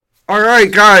All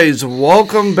right, guys,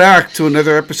 welcome back to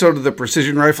another episode of the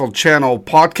Precision Rifle Channel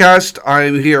podcast.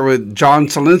 I'm here with John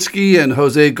Selinsky and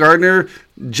Jose Gardner.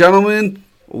 Gentlemen,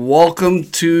 welcome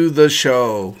to the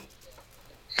show.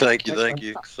 Thank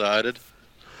you. Excited.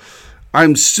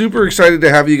 I'm super excited to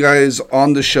have you guys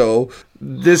on the show.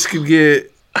 This could get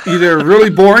either really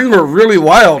boring or really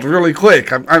wild really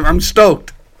quick. I'm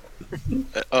stoked.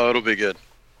 Oh, it'll be good.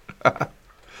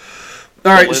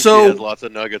 All right, Valencia so has lots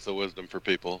of nuggets of wisdom for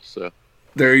people. So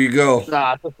there you go.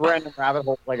 Nah, just random rabbit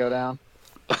holes I go down.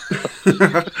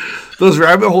 Those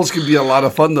rabbit holes can be a lot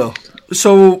of fun, though.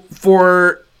 So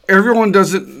for everyone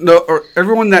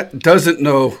that doesn't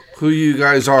know who you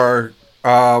guys are,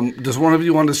 does one of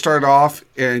you want to start off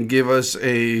and give us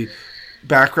a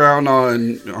background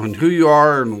on who you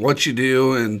are and what you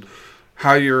do and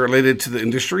how you're related to the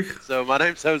industry? So my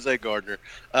name's Jose Gardner,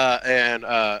 and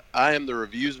I am the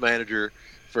reviews manager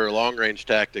for Long Range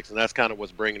Tactics, and that's kind of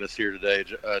what's bringing us here today.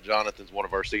 Jonathan's one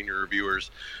of our senior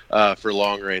reviewers for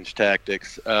Long Range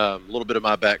Tactics. A little bit of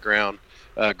my background.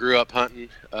 Grew up hunting,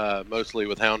 mostly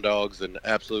with hound dogs and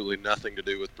absolutely nothing to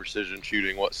do with precision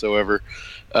shooting whatsoever.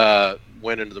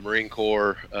 Went into the Marine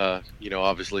Corps.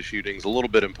 Obviously shooting's a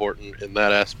little bit important in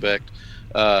that aspect.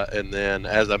 And then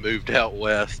as I moved out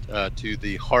west to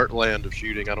the heartland of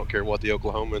shooting, I don't care what the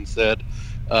Oklahomans said,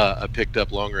 I picked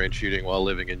up long-range shooting while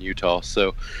living in Utah.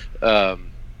 So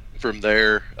from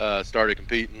there, started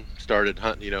competing, started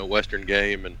hunting, Western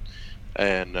game,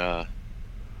 and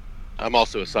I'm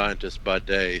also a scientist by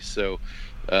day, so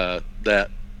that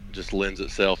just lends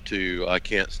itself to I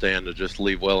can't stand to just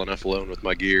leave well enough alone with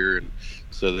my gear, and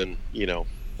so then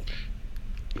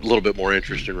a little bit more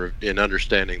interest in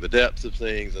understanding the depths of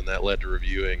things, and that led to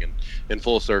reviewing, and in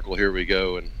full circle here we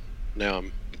go, and now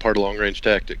I'm part of Long Range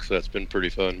Tactics, so that's been pretty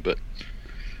fun. But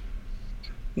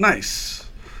nice.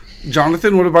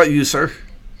 Jonathan, what about you, sir?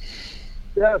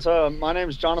 Yeah, so my name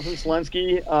is Jonathan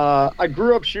Selinsky. I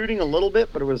grew up shooting a little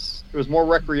bit, but it was more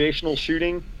recreational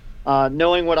shooting.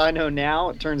 Knowing what I know now,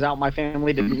 it turns out my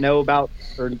family didn't know about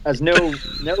or know as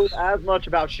much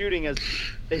about shooting as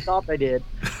they thought they did.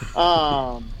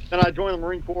 Then I joined the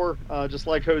Marine Corps, just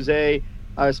like Jose.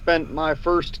 I spent my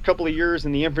first couple of years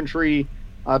in the infantry,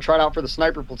 tried out for the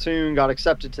sniper platoon, got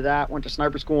accepted to that, went to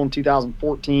sniper school in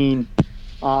 2014.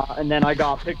 And then I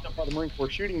got picked up by the Marine Corps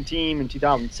shooting team in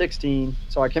 2016.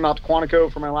 So I came out to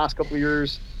Quantico for my last couple of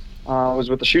years. Was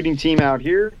with the shooting team out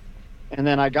here. And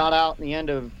then I got out in the end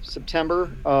of September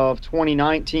of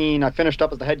 2019. I finished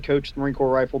up as the head coach of the Marine Corps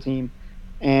rifle team.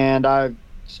 And I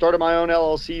started my own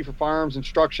LLC for firearms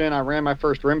instruction. I ran my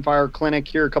first rimfire clinic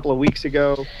here a couple of weeks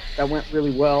ago. That went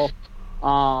really well.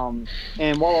 And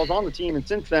while I was on the team, and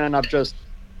since then, I've just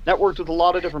networked with a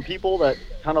lot of different people that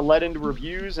kind of led into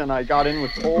reviews, and I got in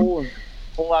with Cole, and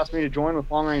Cole asked me to join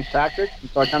with Long Range Tactics, and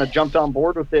so I kind of jumped on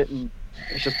board with it, and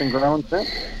it's just been growing since.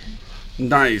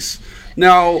 Nice.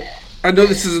 Now, I know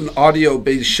this is an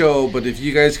audio-based show, but if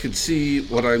you guys could see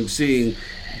what I'm seeing,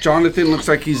 Jonathan looks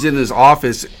like he's in his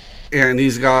office, and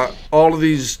he's got all of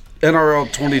these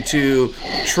NRL 22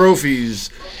 trophies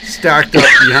stacked up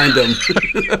behind him.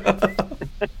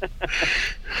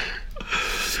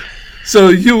 So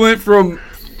you went from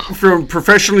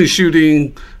professionally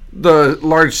shooting the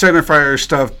large centerfire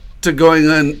stuff to going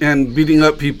in and beating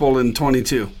up people in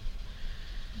 22.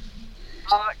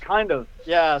 Kind of,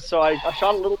 yeah. So I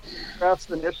shot a little bit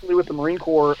initially with the Marine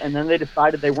Corps, and then they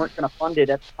decided they weren't going to fund it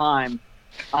at the time.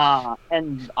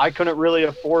 And I couldn't really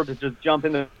afford to just jump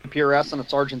into PRS on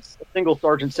a single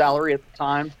sergeant salary at the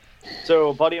time. So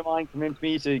a buddy of mine convinced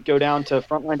me to go down to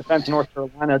Frontline Defense in North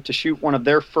Carolina to shoot one of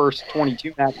their first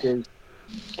 22 matches.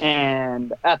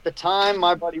 And at the time,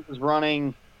 my buddy was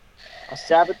running a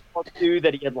Savage Plus 2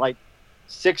 that he had like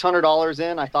 $600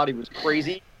 in. I thought he was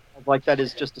crazy. I was like, that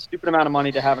is just a stupid amount of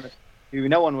money to have in a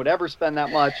no one would ever spend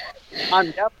that much. I'm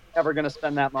definitely never going to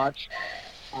spend that much.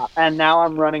 And now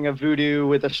I'm running a Voodoo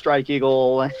with a Strike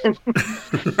Eagle.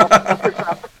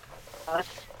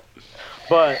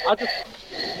 But I just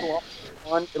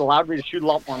it allowed me to shoot a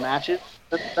lot more matches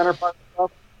than centerfire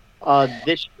stuff.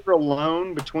 This year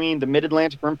alone, between the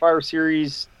Mid-Atlantic Rimfire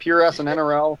Series, PRS, and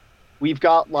NRL, we've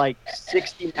got like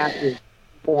 60 matches in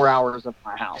 4 hours of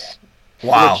my house.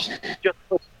 Wow. Which just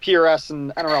PRS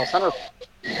and NRL center,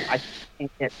 I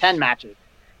can't get 10 matches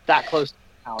that close to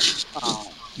the house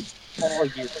all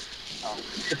year.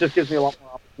 It just gives me a lot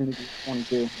more opportunity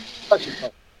for 22.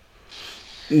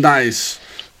 Nice.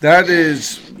 That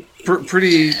is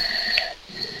pretty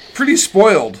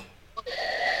spoiled.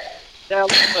 Yeah, a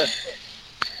little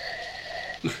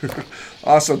bit.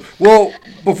 Awesome. Well,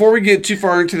 before we get too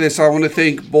far into this, I want to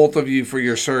thank both of you for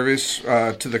your service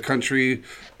to the country.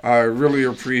 I really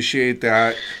appreciate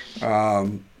that.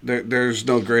 There's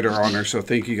no greater honor, so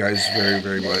thank you guys very,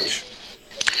 very much.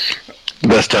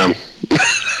 Best time.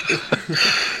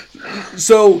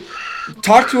 So,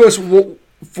 talk to us,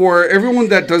 for everyone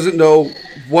that doesn't know,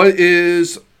 what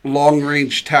is Long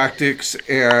Range Tactics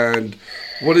and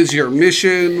what is your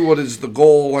mission? What is the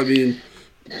goal? I mean,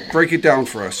 break it down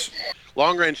for us.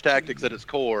 Long Range Tactics at its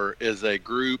core is a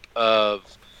group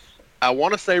of, I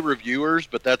want to say reviewers,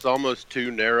 but that's almost too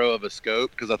narrow of a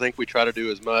scope because I think we try to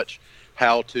do as much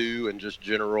how-to and just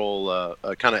general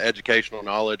kind of educational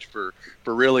knowledge for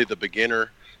really the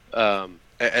beginner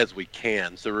as we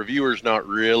can. So reviewers not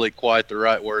really quite the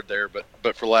right word there,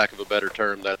 but for lack of a better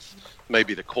term, that's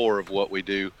maybe the core of what we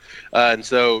do. And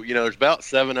so, there's about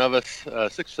 7 of us,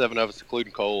 6 or 7 of us,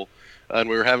 including Cole. And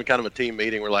we were having kind of a team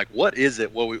meeting. We're like, what is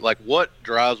it? What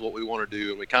drives what we want to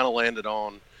do? And we kind of landed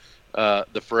on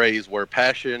the phrase where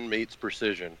passion meets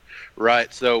precision,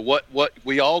 right? So what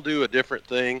we all do a different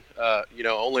thing.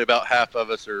 Only about half of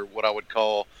us are what I would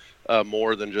call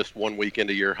more than just 1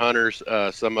 weekend a year hunters.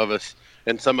 Some of us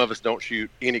don't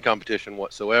shoot any competition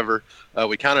whatsoever.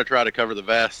 We kind of try to cover the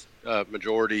vast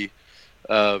majority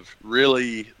of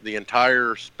really the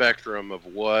entire spectrum of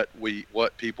what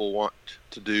people want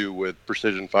to do with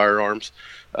precision firearms,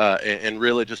 and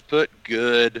really just put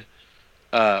good,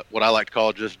 what I like to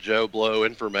call just Joe Blow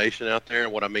information out there.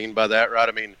 And what I mean by that, right?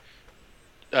 I mean,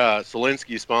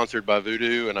 Solinsky is sponsored by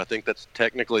Voodoo, and I think that's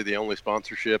technically the only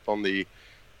sponsorship on the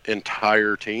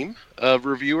entire team of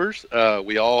reviewers.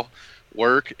 We all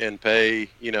work and pay,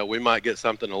 we might get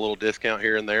something, a little discount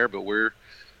here and there, but we're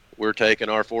taking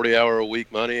our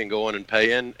 40-hour-a-week money and going and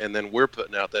paying, and then we're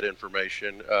putting out that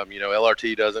information.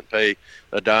 LRT doesn't pay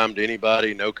a dime to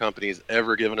anybody. No company's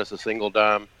ever given us a single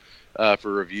dime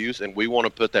for reviews, and we want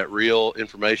to put that real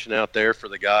information out there for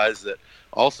the guys that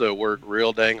also work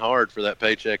real dang hard for that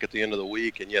paycheck at the end of the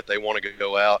week, and yet they want to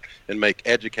go out and make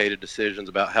educated decisions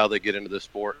about how they get into this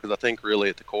sport. Because I think really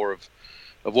at the core of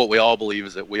what we all believe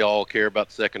is that we all care about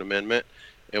the Second Amendment,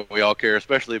 and we all care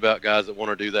especially about guys that want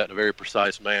to do that in a very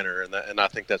precise manner, and I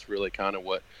think that's really kind of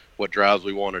what drives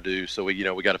we want to do. So we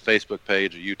got a Facebook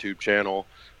page, a YouTube channel,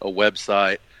 a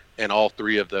website, and all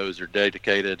 3 of those are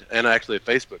dedicated, and actually a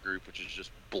Facebook group which is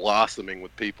just blossoming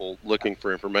with people looking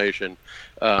for information.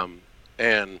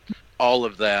 And all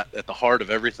of that, at the heart of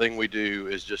everything we do,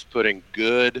 is just putting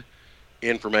good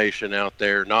information out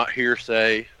there, not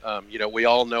hearsay. We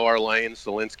all know our lanes.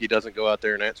 Solinsky doesn't go out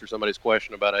there and answer somebody's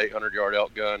question about an 800-yard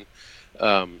elk gun,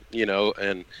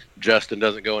 and Justin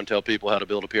doesn't go and tell people how to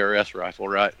build a PRS rifle,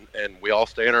 right? And we all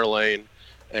stay in our lane,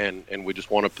 and we just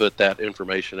want to put that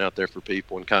information out there for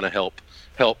people and kind of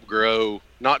help grow,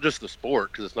 not just the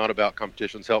sport, because it's not about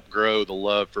competitions, help grow the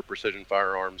love for precision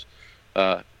firearms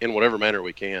in whatever manner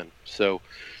we can. So,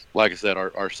 like I said,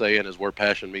 our saying is where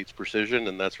passion meets precision,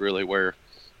 and that's really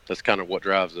that's kind of what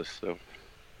drives us. So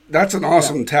that's an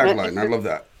awesome tagline. I love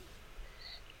that.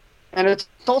 And it's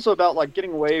also about like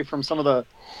getting away from some of the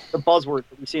buzzwords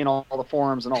that we see in all the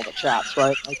forums and all the chats,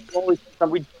 right?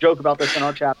 We joke about this in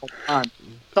our chat all the time.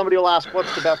 Somebody will ask,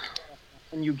 what's the best?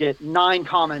 And you get 9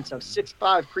 comments of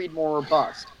 6.5 Creedmoor or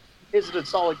bust. Is it a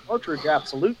solid cartridge?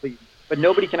 Absolutely. But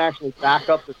nobody can actually back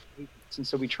up the statements. And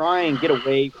so we try and get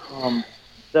away from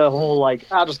the whole,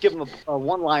 I'll just give them a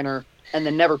one-liner and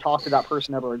then never talk to that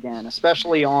person ever again,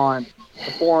 especially on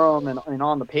the forum and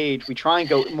on the page. We try and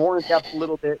go more in depth a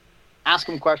little bit, ask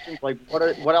them questions like what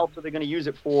else are they going to use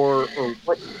it for, or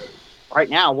what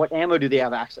ammo do they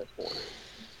have access for?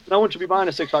 No one should be buying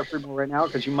a 6.5 Creedmoor right now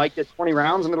because you might get 20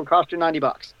 rounds and it'll cost you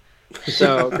 $90.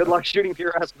 So good luck shooting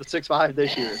PRS with a 6.5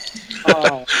 this year.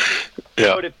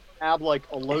 Yeah. But if you have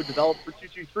a load developed for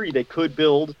 223, they could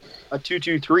build a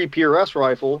 223 PRS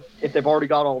rifle if they've already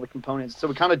got all the components. So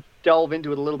we kind of delve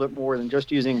into it a little bit more than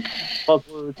just using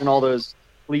buzzwords and all those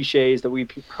cliches that we've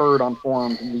heard on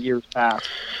forums in the years past.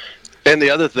 And the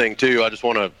other thing too, I just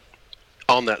want to,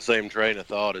 on that same train of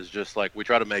thought, is just we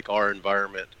try to make our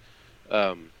environment,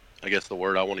 I guess the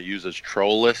word I want to use is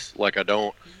trollless.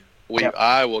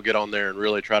 I will get on there and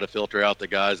really try to filter out the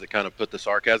guys that kind of put the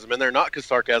sarcasm in there. Not because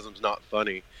sarcasm's not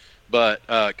funny, but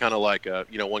kind of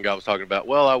one guy was talking about,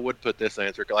 well, I would put this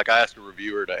answer. I asked a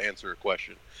reviewer to answer a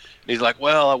question. And he's like,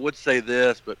 well, I would say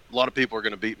this, but a lot of people are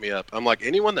going to beat me up. I'm like,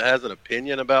 anyone that has an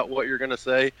opinion about what you're going to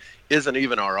say isn't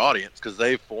even our audience because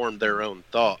they've formed their own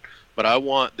thought. But I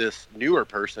want this newer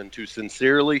person to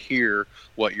sincerely hear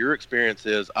what your experience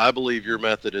is. I believe your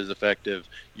method is effective.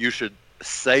 You should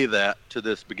say that to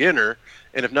this beginner,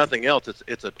 and if nothing else,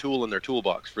 it's a tool in their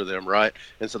toolbox for them, right?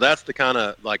 And so that's the kind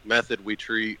of method we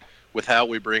treat with how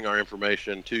we bring our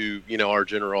information to, our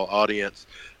general audience.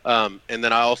 And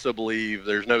then I also believe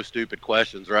there's no stupid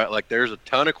questions, right? Like there's a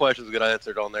ton of questions that get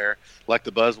answered on there, like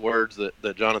the buzzwords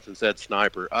that Jonathan said,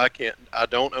 sniper. I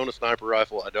don't own a sniper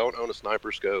rifle. I don't own a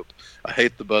sniper scope. I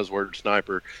hate the buzzword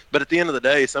sniper. But at the end of the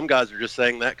day, some guys are just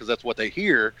saying that because that's what they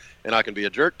hear, and I can be a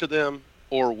jerk to them,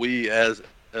 or we as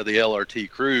the LRT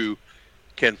crew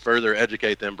can further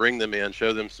educate them, bring them in,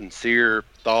 show them sincere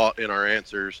thought in our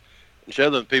answers, and show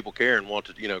them people care and want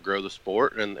to, grow the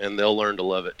sport, and they'll learn to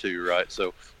love it too, right?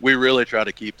 So we really try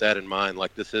to keep that in mind.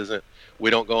 Like we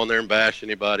don't go on there and bash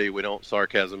anybody. We don't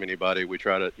sarcasm anybody. We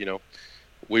try to,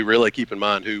 we really keep in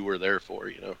mind who we're there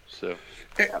for, so.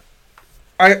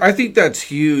 I think that's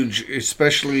huge,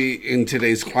 especially in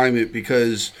today's climate,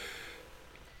 because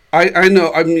I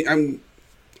know,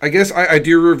 I guess I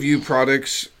do review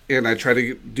products, and I try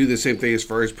to do the same thing as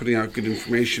far as putting out good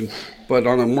information, but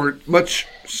on a much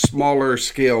smaller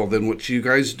scale than what you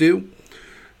guys do.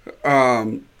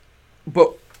 But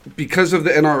because of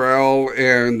the NRL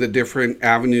and the different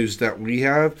avenues that we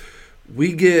have,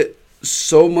 we get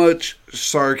so much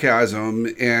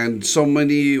sarcasm and so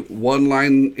many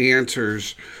one-line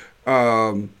answers.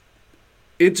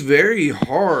 It's very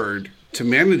hard to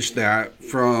manage that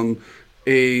from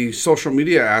a social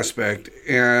media aspect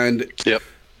and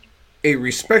a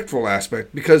respectful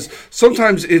aspect, because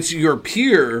sometimes it's your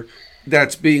peer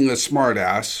that's being a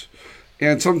smartass,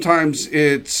 and sometimes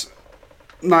it's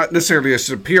not necessarily a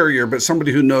superior, but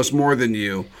somebody who knows more than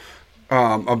you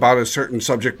about a certain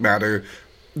subject matter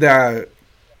that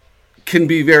can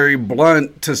be very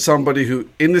blunt to somebody who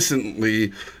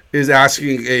innocently is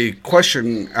asking a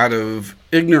question out of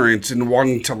ignorance and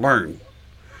wanting to learn.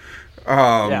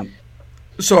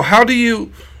 So how do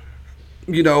you,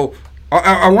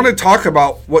 I want to talk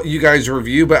about what you guys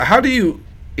review, but how do you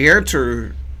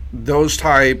answer those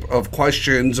type of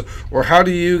questions, or how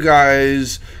do you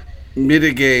guys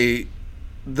mitigate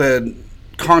the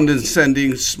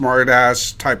condescending,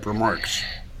 smart-ass type remarks?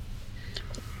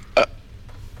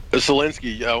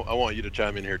 Zelensky, I want you to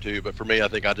chime in here too, but for me, I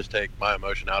think I just take my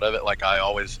emotion out of it. Like I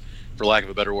always, for lack of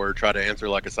a better word, try to answer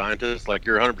like a scientist. Like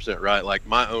you're 100% right. Like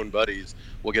my own buddies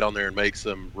will get on there and make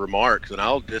some remarks, and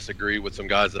I'll disagree with some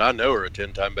guys that I know are a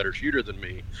 10-time better shooter than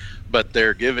me, but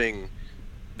they're giving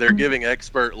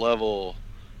expert level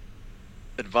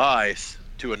advice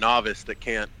to a novice that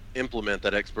can't implement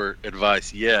that expert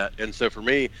advice yet. And so for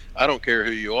me, I don't care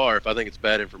who you are if I think it's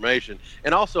bad information.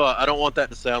 And also, I don't want that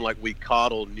to sound like we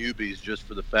coddle newbies just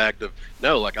for the fact of,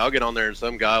 no, like I'll get on there and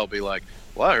some guy will be like,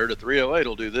 well, I heard a 308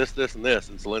 will do this, this, and this.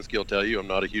 And Zelensky will tell you I'm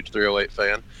not a huge 308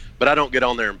 fan, but I don't get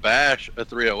on there and bash a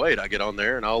 308. I get on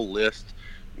there and I'll list,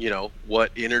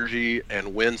 what energy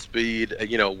and wind speed,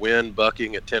 wind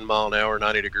bucking at 10 mile an hour,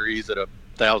 90 degrees at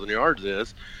 1,000 yards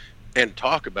is, and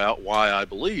talk about why I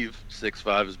believe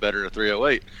 6.5 is better than a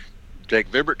 308.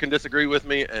 Jake Vibert can disagree with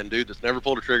me, and dude that's never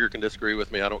pulled a trigger can disagree with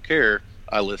me. I don't care.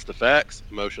 I list the facts,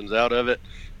 emotions out of it,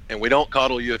 and we don't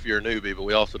coddle you if you're a newbie, but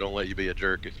we also don't let you be a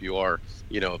jerk if you are,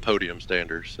 a podium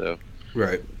stander. So,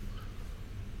 right.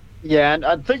 Yeah, and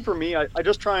I think for me, I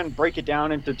just try and break it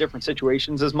down into different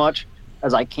situations as much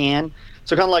as I can.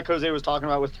 So kind of like Jose was talking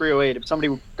about with 308, if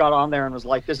somebody got on there and was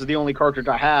like, this is the only cartridge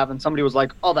I have, and somebody was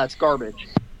like, oh, that's garbage.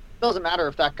 It doesn't matter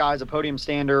if that guy's a podium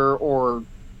stander or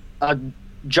a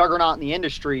juggernaut in the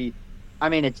industry. I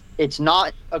mean, it's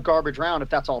not a garbage round if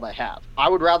that's all they have. I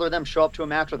would rather them show up to a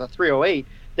match with a 308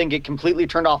 than get completely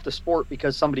turned off the sport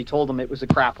because somebody told them it was a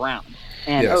crap round.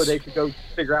 And, they could go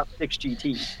figure out 6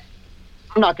 GTs.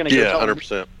 I'm not going to go tell 100%.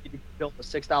 them you build a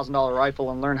 $6,000 rifle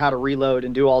and learn how to reload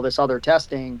and do all this other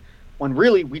testing when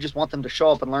really we just want them to show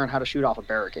up and learn how to shoot off a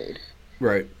barricade.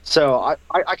 Right. So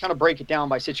I kind of break it down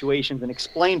by situations and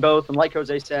explain both. And like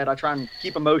Jose said, I try and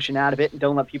keep emotion out of it and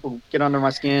don't let people get under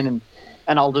my skin.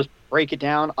 And I'll just break it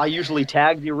down. I usually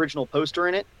tag the original poster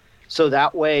in it. So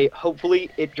that way,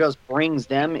 hopefully, it just brings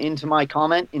them into my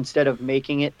comment instead of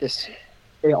making it this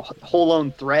whole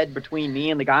own thread between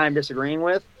me and the guy I'm disagreeing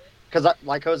with. Because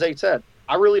like Jose said,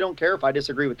 I really don't care if I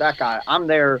disagree with that guy. I'm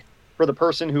there for the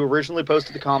person who originally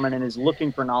posted the comment and is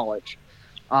looking for knowledge.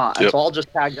 And so I'll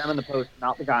just tag them in the post,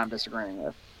 not the guy I'm disagreeing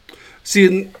with. See,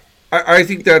 and I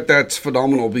think that's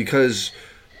phenomenal because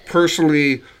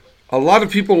personally, a lot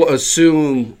of people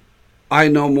assume I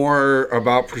know more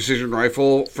about precision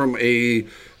rifle from a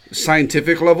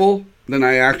scientific level than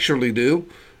I actually do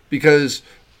because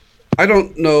I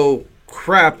don't know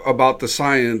crap about the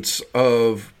science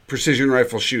of precision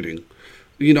rifle shooting.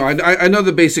 I know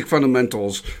the basic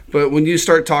fundamentals, but when you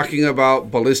start talking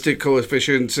about ballistic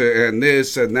coefficients and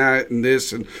this and that and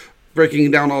this and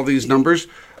breaking down all these numbers,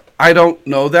 I don't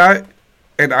know that,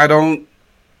 and I don't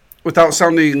without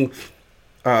sounding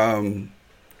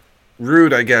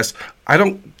rude, I guess, I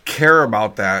don't care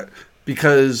about that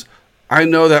because I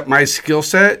know that my skill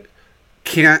set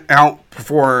can't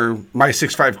outperform my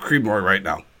 6.5 Creedmoor right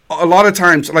now. A lot of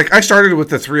times, like I started with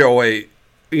the 308.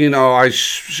 You know, I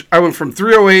went from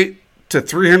 308 to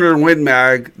 300 Win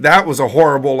Mag. That was a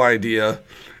horrible idea.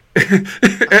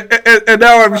 and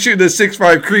now I'm shooting a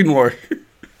 6.5 Creedmoor.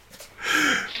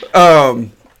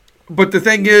 But the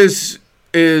thing is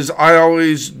I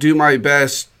always do my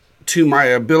best to my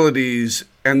abilities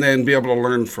and then be able to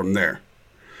learn from there.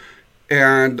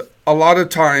 And a lot of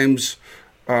times,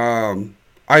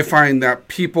 I find that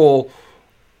people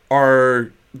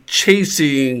are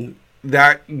chasing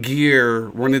that gear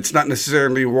when it's not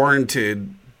necessarily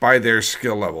warranted by their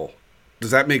skill level.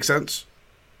 Does that make sense?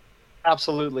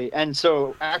 Absolutely. And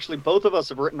so actually both of us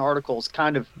have written articles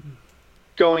kind of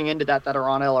going into that are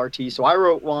on LRT. So I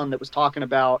wrote one that was talking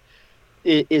about,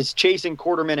 is chasing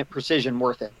quarter-minute precision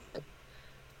worth it?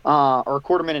 Or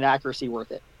quarter-minute accuracy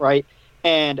worth it, right?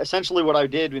 And essentially what I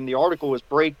did in the article was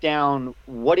break down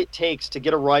what it takes to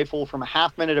get a rifle from a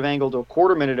half minute of angle to a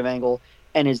quarter minute of angle,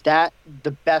 and is that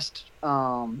the best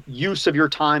use of your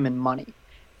time and money?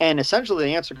 And essentially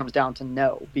the answer comes down to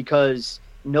no, because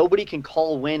nobody can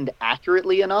call wind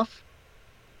accurately enough.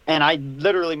 And I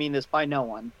literally mean this by no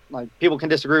one. Like, people can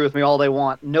disagree with me all they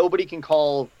want. Nobody can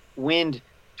call wind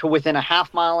to within a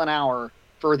half mile an hour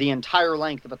for the entire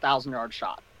length of a 1,000-yard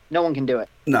shot. No one can do it.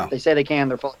 No. They say they can,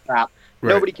 they're full of crap.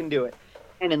 Right. Nobody can do it.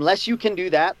 And unless you can do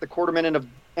that, the quarter minute of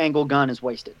angle gun is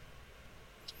wasted.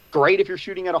 Great if you're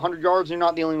shooting at 100 yards and you're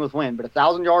not dealing with wind, but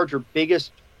 1,000 yards, your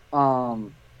biggest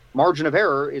margin of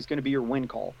error is going to be your wind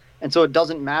call. And so it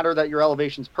doesn't matter that your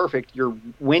elevation's perfect, your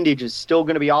windage is still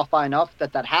going to be off by enough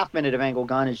that half minute of angle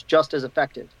gun is just as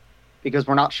effective, because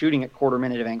we're not shooting at quarter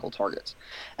minute of angle targets.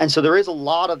 And so there is a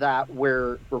lot of that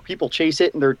where people chase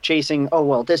it and they're chasing, oh,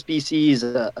 well, this BC is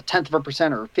a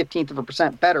 10th% or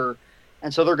 15th% better.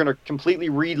 And so they're going to completely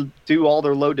redo all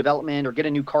their load development or get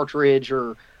a new cartridge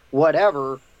or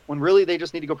whatever, when really they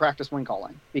just need to go practice wind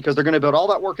calling, because they're going to build all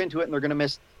that work into it and they're going to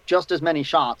miss just as many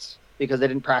shots because they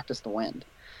didn't practice the wind.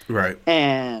 Right.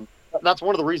 And that's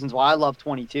one of the reasons why I love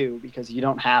 22, because you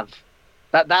don't have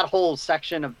that whole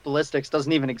section of ballistics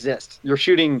doesn't even exist. You're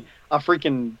shooting a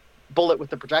freaking bullet with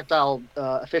the projectile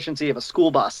efficiency of a school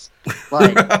bus.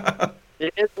 Like,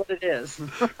 it is what it is.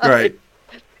 Right.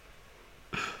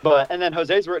 And then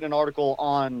Jose's written an article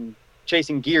on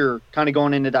chasing gear, kind of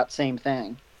going into that same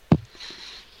thing.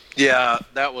 Yeah,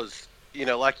 that was,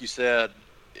 like you said,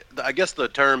 I guess the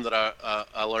term that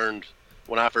I learned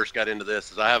when I first got into this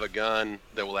is I have a gun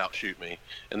that will outshoot me.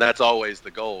 And that's always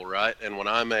the goal, right? And when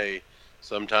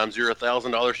sometimes you're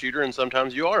 $1,000 shooter and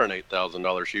sometimes you are an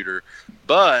 $8,000 shooter.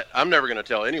 But I'm never going to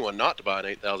tell anyone not to buy an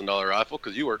 $8,000 rifle,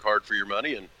 because you work hard for your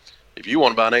money. And if you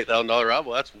want to buy an $8,000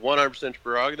 rifle, that's 100% your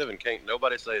prerogative and can't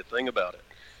nobody say a thing about it.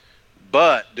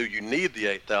 But do you need the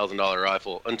 $8,000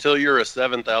 rifle? Until you're a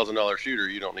 $7,000 shooter,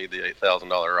 you don't need the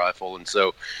 $8,000 rifle. And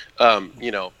so,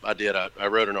 I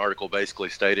wrote an article basically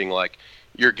stating, like,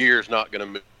 your gear is not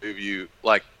going to move you,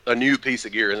 like a new piece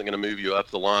of gear isn't going to move you up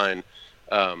the line.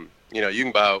 You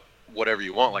can buy whatever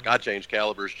you want. Like, I change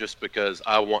calibers just because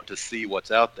I want to see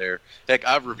what's out there. Heck,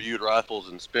 I've reviewed rifles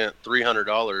and spent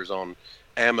 $300 on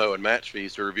ammo and match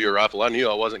fees to review a rifle I knew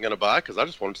I wasn't going to buy because I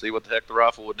just wanted to see what the heck the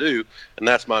rifle would do, and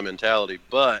that's my mentality.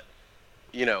 But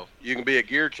you can be a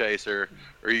gear chaser,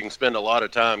 or you can spend a lot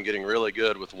of time getting really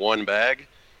good with one bag.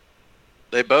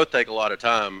 They both take a lot of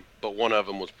time, but one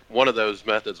of those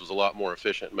methods was a lot more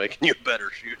efficient, making you a better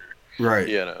shooter.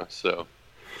 Right. So.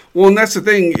 Well, and that's the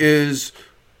thing is,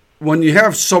 when you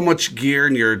have so much gear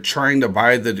and you're trying to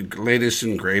buy the latest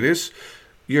and greatest,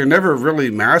 you're never really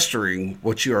mastering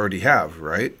what you already have,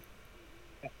 right?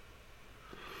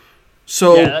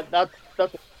 So yeah, that's an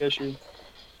issue.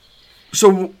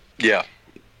 So yeah,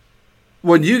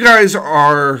 when you guys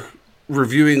are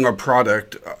reviewing a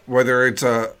product, whether it's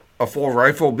a full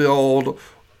rifle build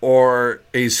or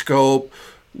a scope,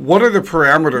 what are the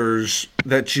parameters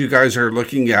that you guys are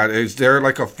looking at? Is there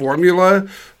like a formula,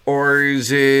 or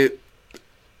is it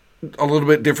a little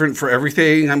bit different for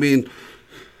everything? I mean,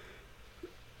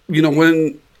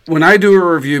 when I do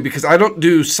a review, because I don't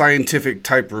do scientific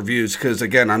type reviews, because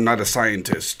again, I'm not a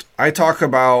scientist. I talk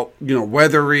about,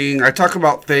 weathering. I talk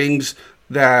about things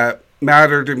that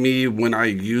matter to me when I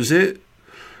use it,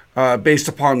 based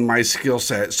upon my skill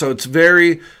set. So it's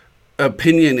very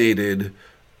opinionated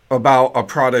about a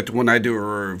product when I do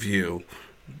a review,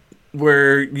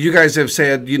 where you guys have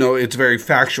said, it's very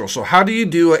factual. So how do you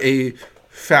do a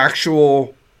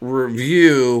factual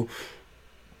review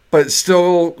but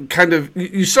still kind of,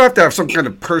 you still have to have some kind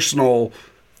of personal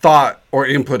thought or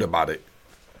input about it.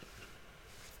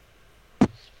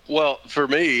 Well, for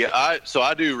me, I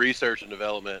do research and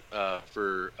development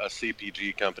for a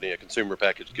CPG company, a consumer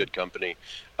packaged good company,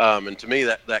 and to me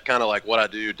that kind of like what I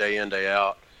do day in, day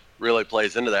out really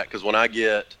plays into that, because when I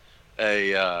get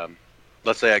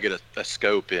let's say I get a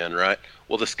scope in, right?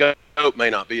 Well, the scope may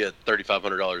not be a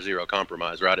 $3,500 zero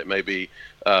compromise, right? It may be,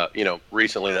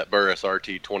 recently that Burris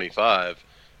RT25,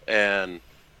 and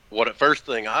first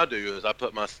thing I do is I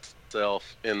put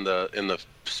myself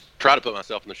try to put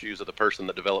myself in the shoes of the person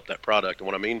that developed that product. And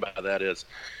what I mean by that is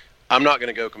I'm not going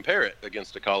to go compare it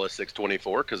against a Kahles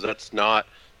 624, because that's not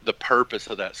the purpose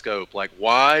of that scope. Like,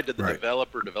 why did the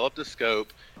developer develop the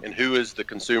scope, and who is the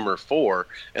consumer for?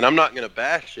 And I'm not going to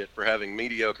bash it for having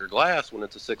mediocre glass when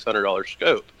it's a $600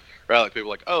 scope, right? Like, people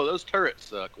are like, oh, those turrets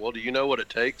suck. Well, do you know what it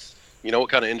takes? You know what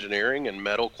kind of engineering and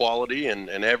metal quality and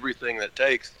everything that it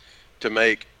takes to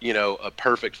make, a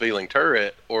perfect feeling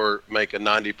turret or make a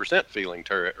 90% feeling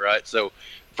turret, right? So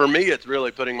for me, it's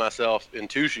really putting myself in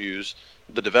two shoes,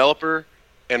 the developer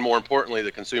and, more importantly,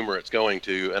 the consumer it's going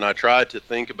to. And I try to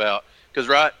think about, because,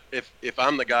 right, if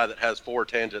I'm the guy that has 4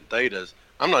 tangent thetas,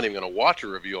 I'm not even going to watch a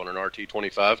review on an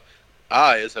RT25.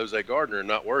 I, as Jose Gardner, am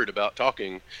not worried about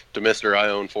talking to Mr. I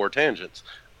own 4 tangents.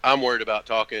 I'm worried about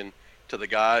talking to the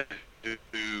guy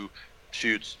who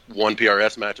shoots one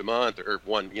PRS match a month, or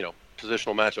one,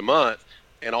 positional match a month,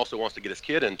 and also wants to get his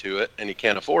kid into it, and he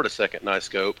can't afford a second nice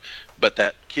scope, but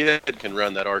that kid can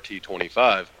run that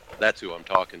RT25. That's who I'm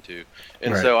talking to.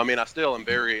 And so, I still am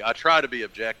I try to be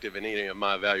objective in any of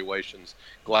my evaluations,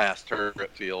 glass,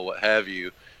 turret feel, what have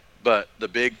you. But the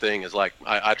big thing is, like,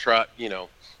 I try,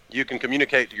 you can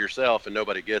communicate to yourself and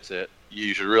nobody gets it.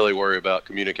 You should really worry about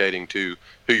communicating to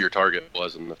who your target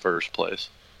was in the first place.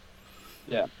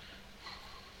 Yeah.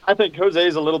 I think Jose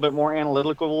is a little bit more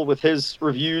analytical with his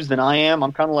reviews than I am.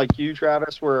 I'm kind of like you,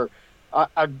 Travis, where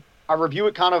I review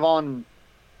it kind of on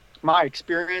my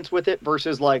experience with it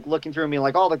versus like looking through and being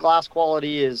like, oh, the glass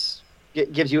quality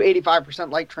gives you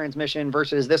 85% light transmission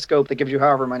versus this scope that gives you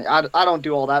however many. I don't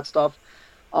do all that stuff.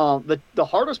 The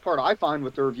hardest part I find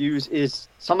with the reviews is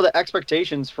some of the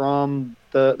expectations from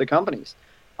the companies.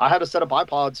 I had a set of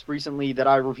bipods recently that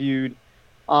I reviewed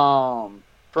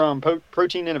from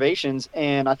Protein Innovations,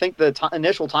 and I think the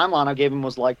initial timeline I gave him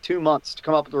was like 2 months to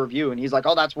come up with a review, and he's like,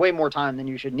 oh, that's way more time than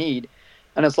you should need.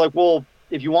 And it's like, well,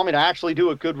 if you want me to actually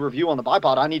do a good review on the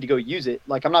bipod, I need to go use it.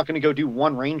 Like, I'm not going to go do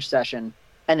one range session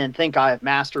and then think I have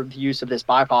mastered the use of this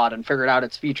bipod and figured out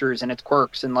its features and its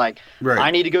quirks, and like,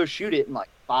 I need to go shoot it in like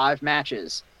 5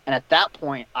 matches. And at that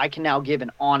point, I can now give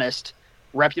an honest,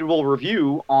 reputable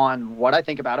review on what I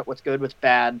think about it, what's good, what's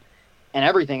bad, and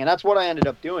everything. And that's what I ended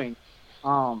up doing.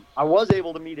 I was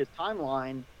able to meet his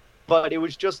timeline, but it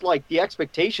was just like the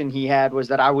expectation he had was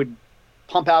that I would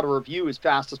pump out a review as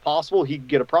fast as possible. He'd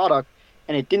get a product,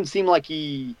 and it didn't seem like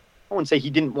I wouldn't say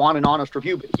he didn't want an honest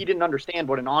review, but he didn't understand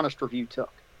what an honest review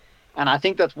took. And I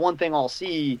think that's one thing I'll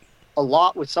see a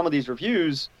lot with some of these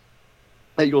reviews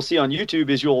that you'll see on YouTube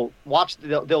is you'll watch,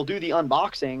 they'll do the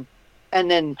unboxing,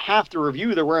 and then half the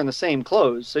review they're wearing the same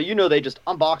clothes. So they just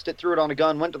unboxed it, threw it on a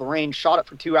gun, went to the range, shot it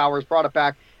for 2 hours, brought it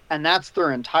back, and that's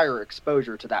their entire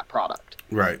exposure to that product.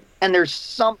 Right. And there's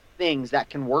some things that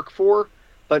can work for,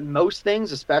 but most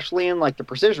things, especially in like the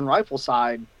precision rifle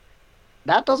side,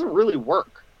 that doesn't really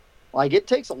work. Like, it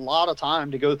takes a lot of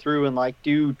time to go through and like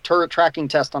do turret tracking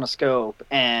test on a scope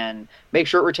and make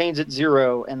sure it retains at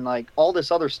 0 and like all this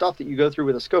other stuff that you go through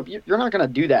with a scope. You're not going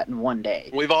to do that in one day.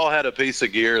 We've all had a piece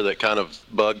of gear that kind of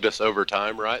bugged us over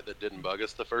time, right? That didn't bug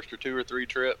us the first or 2 or 3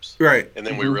 trips. Right. And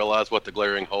then we realized what the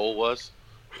glaring hole was.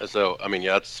 And so,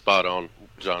 that's spot on,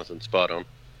 Jonathan, spot on.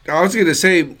 I was going to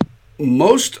say,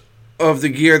 most of the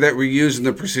gear that we use in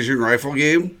the precision rifle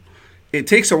game, it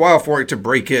takes a while for it to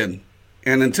break in.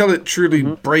 And until it truly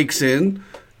breaks in,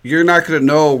 you're not going to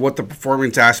know what the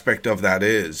performance aspect of that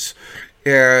is.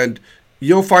 And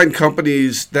you'll find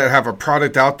companies that have a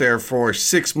product out there for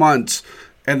 6 months,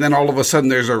 and then all of a sudden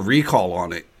there's a recall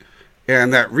on it.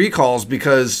 And that recall's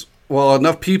because, well,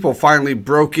 enough people finally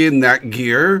broke in that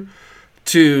gear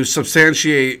to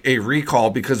substantiate a recall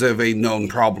because of a known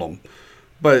problem.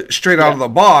 But straight out of the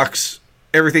box,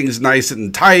 everything's nice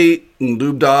and tight and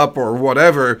lubed up or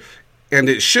whatever, and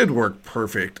it should work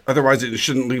perfect. Otherwise, it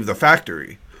shouldn't leave the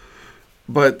factory.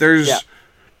 But there's,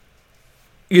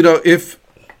 if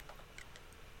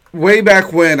way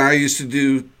back when I used to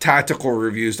do tactical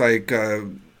reviews like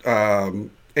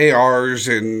ARs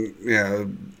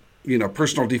and,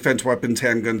 personal defense weapons,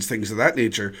 handguns, things of that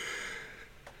nature.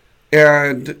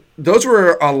 And those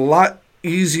were a lot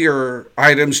easier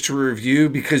items to review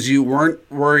because you weren't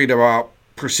worried about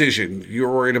precision. You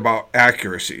were worried about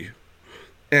accuracy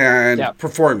and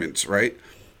performance, right?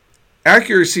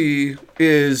 Accuracy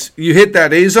is you hit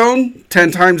that A zone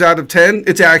 10 times out of 10,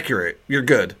 it's accurate. You're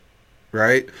good,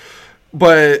 right?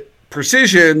 But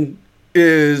precision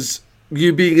is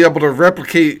you being able to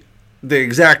replicate the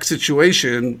exact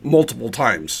situation multiple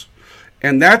times.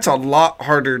 And that's a lot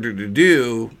harder to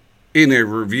do in a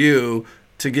review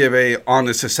to give a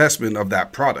honest assessment of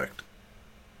that product.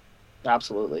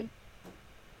 Absolutely.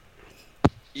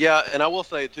 Yeah, and I will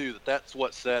say too that that's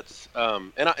what sets. I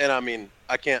mean,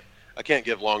 I can't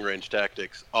give Long Range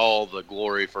Tactics all the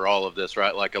glory for all of this,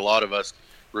 right? Like a lot of us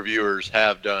reviewers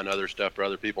have done other stuff for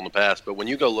other people in the past, but when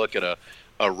you go look at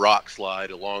a rock slide,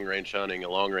 a long range hunting, a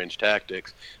long range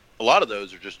tactics, a lot of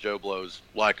those are just Joe Blows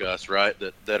like us, right?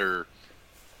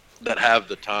 That have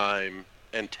the time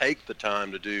and take the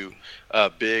time to do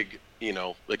big,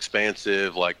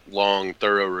 expansive, like long,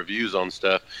 thorough reviews on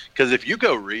stuff. Because if you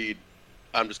go read,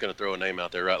 I'm just going to throw a name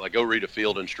out there, right? Like go read a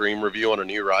Field and Stream review on a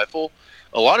new rifle.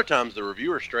 A lot of times the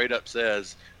reviewer straight up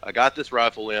says, I got this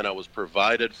rifle in, I was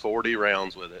provided 40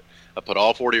 rounds with it. I put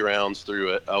all 40 rounds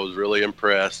through it. I was really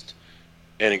impressed.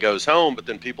 And it goes home, but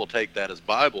then people take that as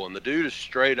Bible. And the dude is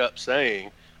straight up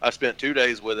saying, I spent 2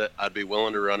 days with it. I'd be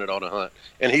willing to run it on a hunt.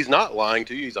 And he's not lying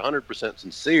to you. He's 100%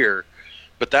 sincere.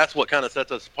 But that's what kind of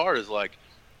sets us apart is like,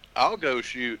 I'll go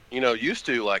shoot, used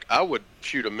to, like, I would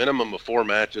shoot a minimum of 4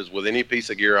 matches with any piece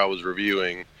of gear I was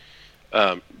reviewing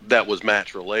that was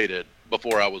match related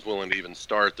before I was willing to even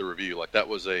start the review. Like, that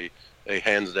was a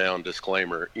hands down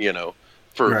disclaimer,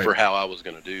 for how I was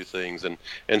going to do things.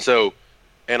 And so,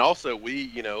 and also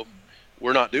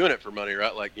we're not doing it for money,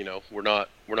 right? Like, we're not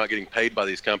getting paid by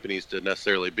these companies to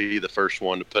necessarily be the first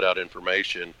one to put out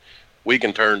information. We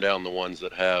can turn down the ones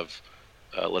that have,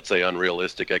 let's say,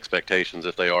 unrealistic expectations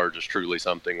if they are just truly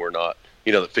something we're not,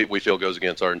 that we feel goes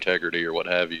against our integrity or what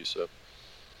have you.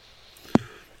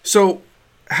 So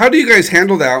how do you guys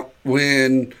handle that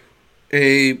when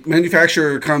a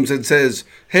manufacturer comes and says,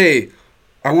 hey,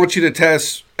 I want you to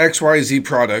test XYZ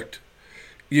product.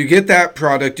 You get that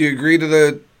product, you agree to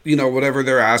the, whatever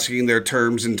they're asking, their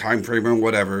terms and time frame and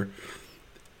whatever,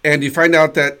 and you find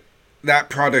out that that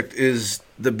product is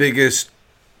the biggest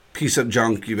piece of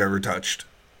junk you've ever touched.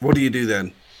 What do you do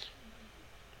then?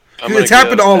 It's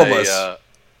happened to all of us.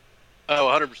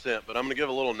 100%. But I'm going to give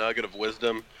a little nugget of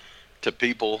wisdom to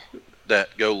people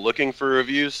that go looking for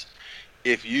reviews.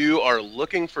 If you are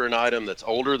looking for an item that's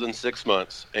older than 6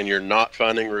 months and you're not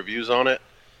finding reviews on it,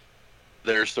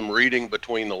 there's some reading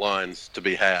between the lines to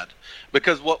be had.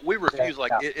 Because what we refuse,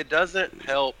 it doesn't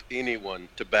help anyone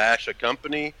to bash a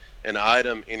company, an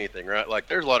item, anything, right? Like,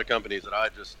 there's a lot of companies that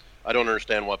I don't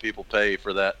understand why people pay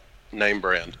for that name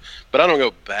brand. But I don't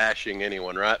go bashing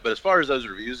anyone, right? But as far as those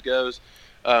reviews goes,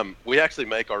 we actually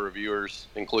make our reviewers,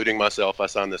 including myself, I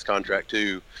signed this contract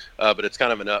too, but it's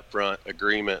kind of an upfront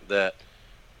agreement that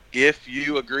if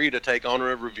you agree to take on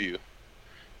a review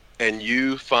and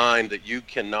you find that you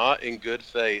cannot in good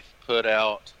faith put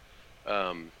out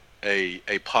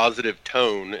a positive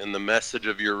tone in the message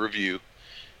of your review,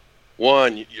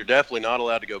 one, you're definitely not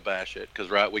allowed to go bash it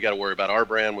because, right, we got to worry about our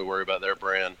brand, we worry about their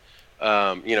brand.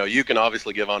 You can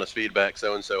obviously give honest feedback.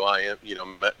 So-and-so I am,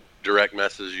 direct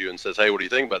message you and says, hey, what do you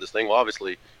think about this thing? Well,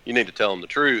 obviously you need to tell them the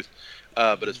truth.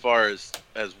 But as far as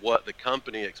what the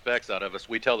company expects out of us,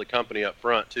 we tell the company up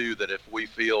front too, that if we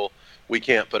feel we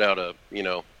can't put out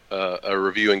a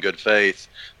review in good faith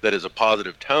that is a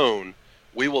positive tone,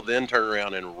 we will then turn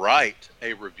around and write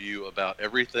a review about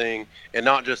everything and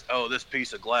not just, oh, this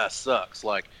piece of glass sucks.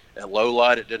 Like at low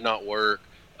light, it did not work.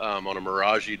 On a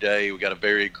mirage day, we got a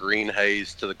very green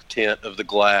haze to the tint of the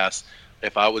glass.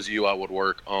 If I was you, I would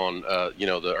work on,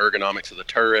 the ergonomics of the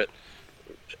turret,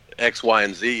 X, Y,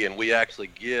 and Z. And we actually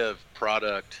give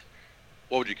product,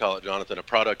 what would you call it, Jonathan? A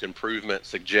product improvement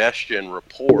suggestion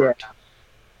report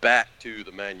back to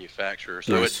the manufacturer.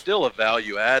 So It's still a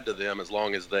value add to them as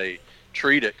long as they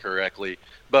treat it correctly.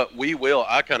 But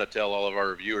I kind of tell all of our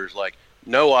reviewers, like,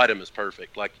 no item is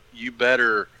perfect. Like,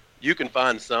 you can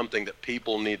find something that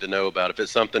people need to know about. If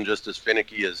it's something just as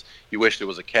finicky as you wish it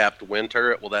was a capped wind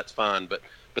turret, well, that's fine. But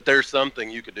there's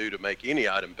something you could do to make any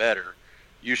item better.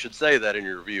 You should say that in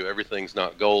your review. Everything's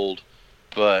not gold.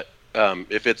 But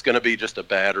if it's going to be just a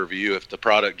bad review, if the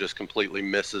product just completely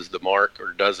misses the mark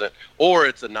or doesn't, or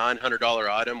it's a $900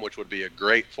 item, which would be a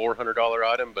great $400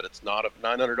 item, but it's not a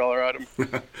 $900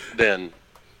 item, then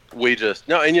we just,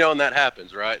 no, and that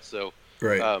happens, right? So,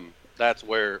 right. That's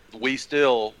where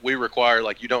we require,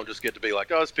 like, you don't just get to be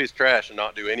like, oh, this piece of trash and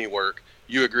not do any work.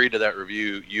 You agreed to that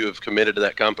review. You have committed to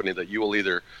that company that you will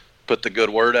either put the good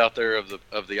word out there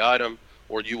of the item,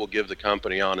 or you will give the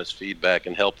company honest feedback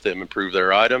and help them improve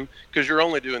their item, because you're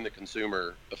only doing the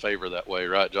consumer a favor that way,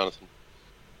 right, Jonathan?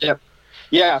 Yep.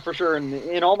 Yeah, for sure. And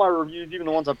in all my reviews, even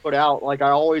the ones I put out, like,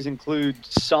 I always include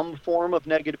some form of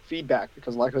negative feedback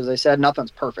because, like, as I said,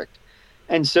 nothing's perfect.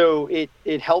 And so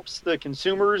it helps the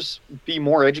consumers be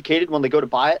more educated when they go to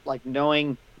buy it, like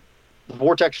knowing the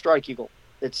Vortex Strike Eagle.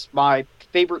 It's my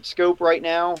favorite scope right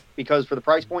now because for the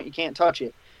price point, you can't touch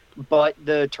it. But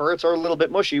the turrets are a little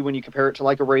bit mushy when you compare it to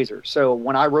like a Razor. So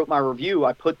when I wrote my review,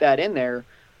 I put that in there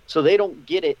so they don't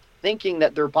get it thinking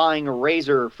that they're buying a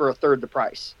Razor for a third the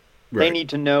price. Right. They need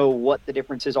to know what the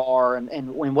differences are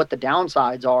and what the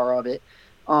downsides are of it,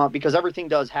 because everything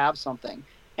does have something.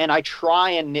 And I try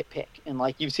and nitpick. And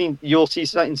like you'll see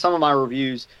in some of my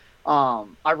reviews,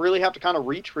 I really have to kind of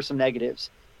reach for some negatives.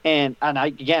 And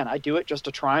I do it just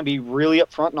to try and be really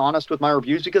upfront and honest with my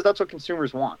reviews because that's what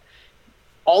consumers want.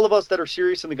 All of us that are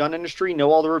serious in the gun industry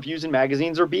know all the reviews in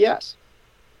magazines are BS.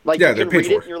 Like, you can read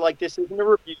it and you're like, this isn't a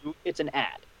review, it's an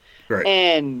ad. Right.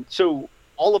 And so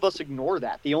all of us ignore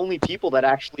that. The only people that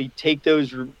actually take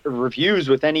those reviews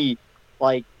with any,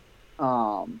 like, I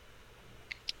was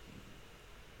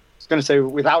going to say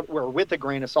with a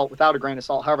grain of salt, without a grain of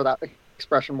salt, however that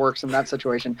expression works in that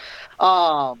situation.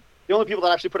 The only people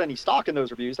that actually put any stock in those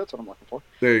reviews, that's what I'm looking for.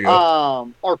 There you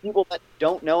go. Are people that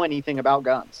don't know anything about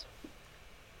guns.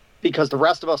 Because the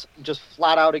rest of us just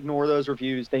flat out ignore those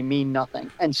reviews. They mean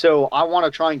nothing. And so I want to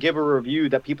try and give a review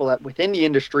that people that within the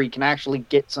industry can actually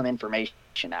get some information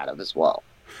out of as well.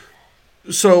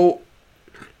 So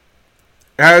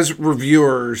as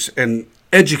reviewers and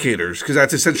educators, because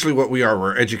that's essentially what we are,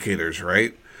 we're educators,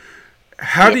 right?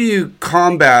 How do you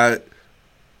combat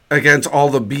against all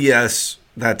the BS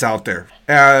that's out there?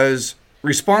 As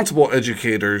responsible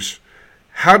educators,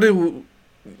 how do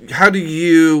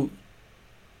you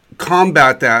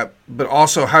combat that, but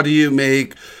also how do you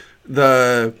make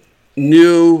the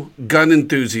new gun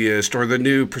enthusiast or the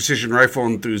new precision rifle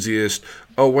enthusiast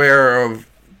aware of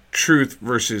truth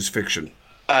versus fiction?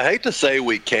 I hate to say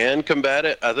we can combat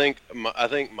it. I think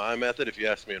my method, if you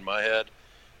ask me in my head,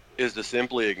 is to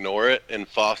simply ignore it and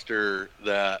foster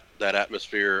that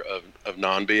atmosphere of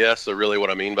non-BS. So really what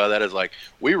I mean by that is, like,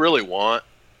 we really want,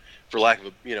 for lack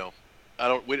of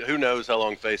who knows how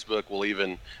long Facebook will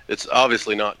even, it's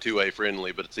obviously not 2A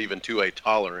friendly, but it's even 2A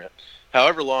tolerant.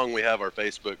 However long we have our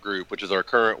Facebook group, which is our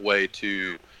current way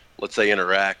to, let's say,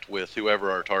 interact with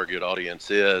whoever our target audience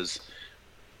is,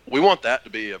 we want that to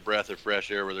be a breath of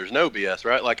fresh air where there's no BS,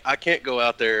 right? Like, I can't go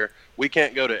out there, we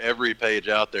can't go to every page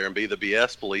out there and be the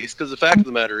BS police, because the fact of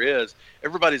the matter is,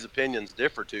 everybody's opinions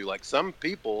differ too. Like, some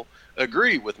people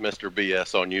agree with Mr.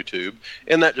 BS on YouTube,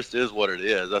 and that just is what it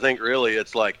is. I think really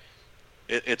it's like,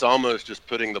 it's almost just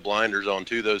putting the blinders on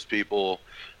to those people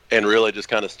and really just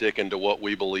kind of sticking to what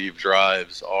we believe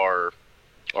drives our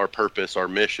purpose, our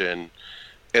mission.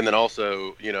 And then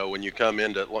also, when you come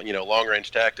into, long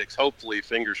range tactics, hopefully,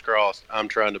 fingers crossed, I'm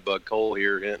trying to bug Cole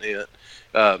here,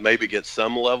 maybe get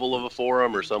some level of a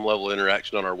forum or some level of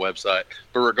interaction on our website.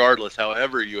 But regardless,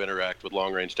 however you interact with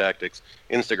long range tactics,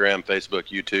 Instagram, Facebook,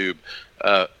 YouTube,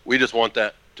 we just want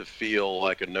that to feel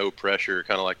like a no pressure,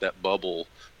 kind of like that bubble,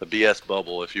 the BS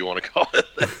bubble, if you want to call it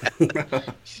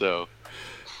that. So,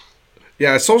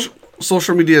 yeah,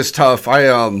 social media is tough.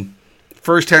 I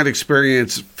firsthand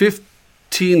experience,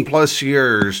 15 plus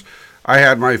years, I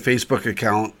had my Facebook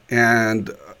account, and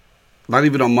not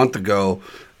even a month ago,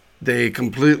 they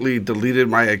completely deleted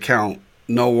my account.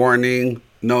 No warning,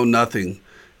 no nothing.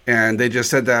 And they just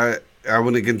said that I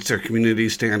went against their community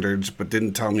standards, but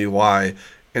didn't tell me why.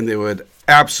 And they would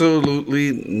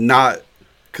absolutely not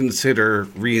consider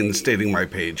reinstating my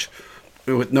page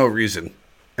with no reason.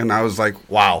 And I was like,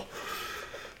 wow.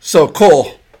 So,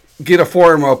 Cole, get a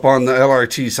forum up on the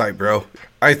LRT site, bro.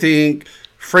 I think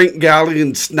Frank Galley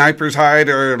and Sniper's Hide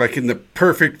are like in the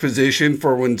perfect position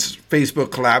for when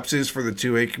Facebook collapses for the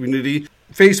 2A community.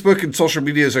 Facebook and social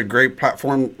media is a great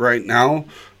platform right now,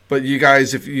 but you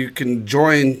guys, if you can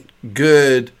join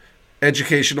good,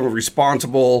 educational,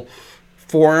 responsible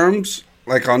forums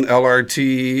like on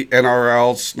LRT,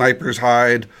 NRL, Sniper's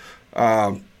Hide,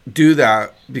 do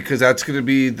that, because that's going to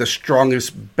be the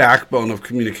strongest backbone of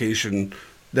communication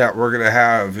that we're going to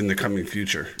have in the coming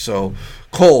future. So,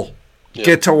 Cole,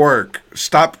 get to work.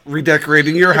 Stop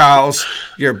redecorating your house.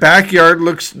 Your backyard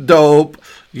looks dope.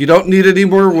 You don't need any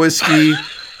more whiskey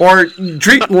Or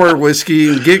drink more whiskey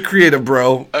and get creative,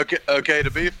 bro. Okay. To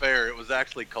be fair, it was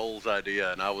actually Cole's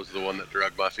idea, and I was the one that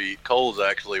dragged my feet. Cole's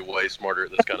actually way smarter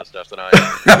at this kind of stuff than I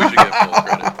am. We should give Cole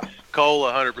credit. Cole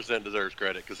 100% deserves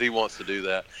credit because he wants to do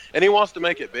that, and he wants to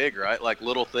make it big, right? Like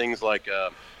little things like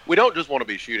we don't just want to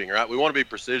be shooting, right? We want to be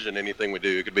precision. Anything we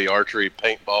do, it could be archery,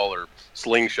 paintball, or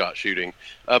slingshot shooting.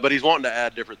 But he's wanting to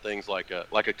add different things like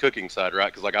a cooking side,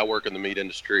 right? Because like I work in the meat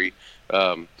industry.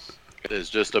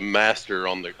 Is just a master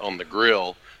on the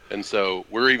grill, and so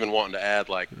we're even wanting to add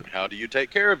like, how do you take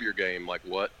care of your game? Like,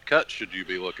 what cuts should you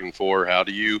be looking for? What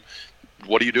do you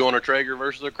do on a Traeger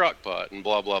versus a crock pot, and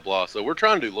blah blah blah. So we're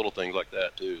trying to do little things like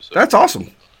that too. So that's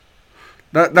awesome.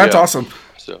 That's awesome.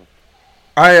 So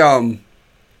I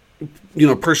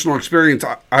personal experience.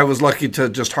 I was lucky to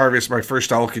just harvest my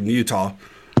first elk in Utah,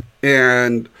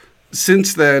 and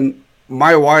since then,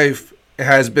 my wife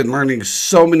has been learning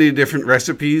so many different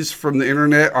recipes from the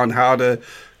internet on how to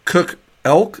cook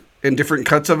elk and different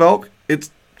cuts of elk.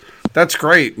 That's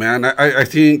great, man. I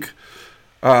think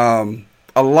a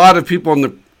lot of people in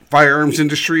the firearms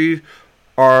industry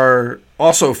are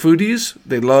also foodies.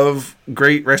 They love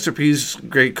great recipes,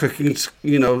 great cooking,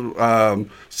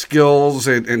 skills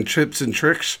and tips and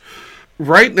tricks.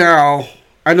 Right now,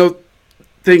 I know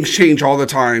things change all the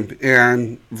time,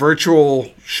 and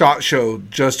virtual SHOT Show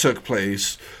just took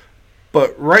place.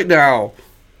 But right now,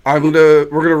 we're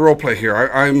gonna role play here.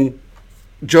 I'm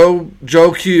Joe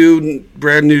Q,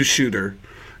 brand new shooter,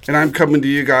 and I'm coming to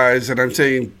you guys, and I'm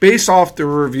saying, based off the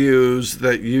reviews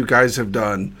that you guys have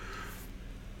done,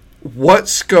 what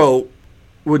scope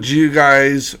would you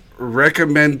guys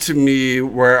recommend to me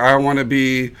where I want to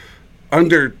be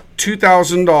under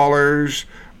 $2,000?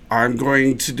 I'm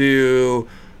going to do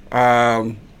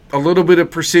a little bit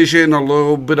of precision, a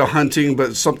little bit of hunting,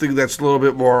 but something that's a little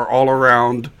bit more all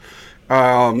around.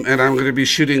 And I'm going to be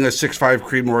shooting a 6.5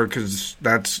 Creedmoor because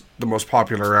that's the most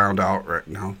popular round out right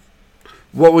now.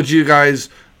 What would you guys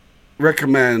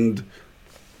recommend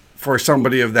for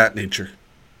somebody of that nature?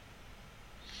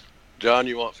 John,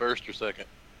 you want first or second?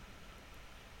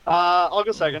 I'll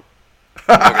go second.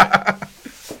 Okay.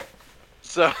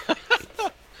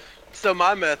 So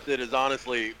my method is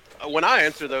honestly, when I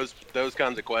answer those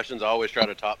kinds of questions, I always try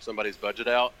to top somebody's budget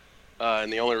out.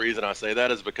 And the only reason I say that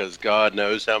is because God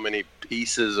knows how many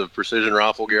pieces of precision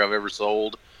rifle gear I've ever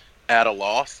sold at a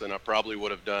loss, and I probably would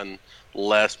have done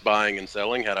less buying and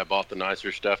selling had I bought the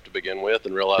nicer stuff to begin with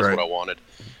and realized what I wanted.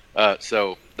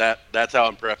 So that's how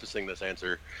I'm prefacing this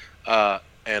answer.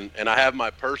 And I have my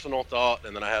personal thought,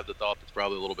 and then I have the thought that's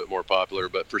probably a little bit more popular.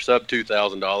 But for sub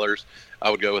 $2,000, I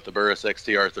would go with the Burris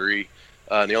XTR3.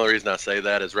 And the only reason I say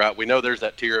that is, right, we know there's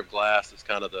that tier of glass that's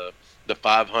kind of the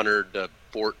 $500 to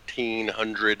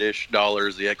 $1,400-ish, the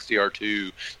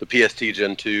XTR2, the PST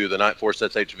Gen 2, the Night Force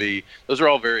SHV. Those are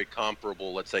all very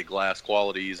comparable, let's say, glass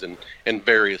qualities and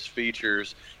various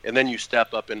features. And then you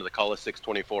step up into the Collis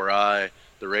 624i,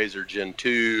 the Razor Gen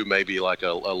 2, maybe like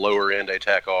a lower-end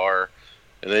ATAC-R.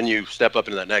 And then you step up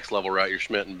into that next level, right? Your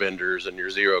Schmidt and Benders and your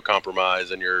Zero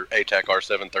Compromise and your ATAC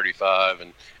R735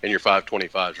 and your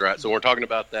 525s, right? So we're talking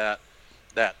about that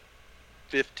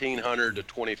 $1,500 to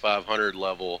 $2,500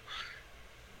 level.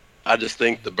 I just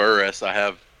think the Burris, I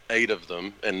have 8 of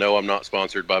them, and no, I'm not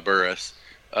sponsored by Burris,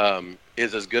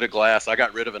 is as good a glass. I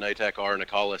got rid of an ATAC-R and a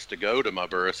Collis to go to my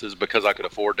Burrises because I could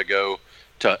afford to go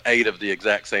to 8 of the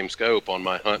exact same scope on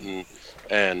my hunting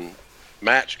and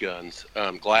match guns.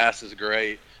 Glass is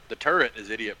great. The turret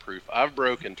is idiot proof. I've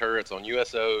broken turrets on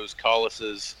USOs,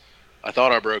 Collises. I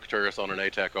thought I broke turrets on an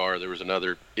ATAC-R. There was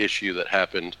another issue that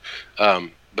happened.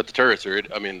 But the turrets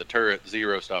the turret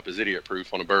Zero Stop is idiot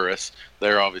proof on a Burris.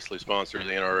 They're obviously sponsored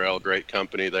the NRL, great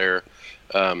company there.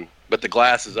 But the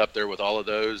glass is up there with all of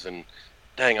those. And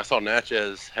dang, I saw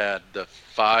Natchez had the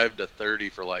 5 to 30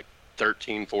 for like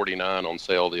 $13.49 on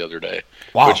sale the other day,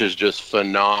 which is just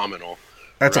phenomenal.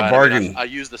 That's a bargain. I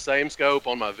use the same scope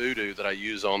on my Voodoo that I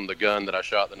use on the gun that I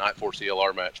shot the Night Force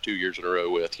CLR match 2 years in a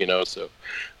row with, So,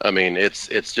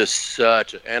 it's just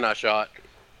such and I shot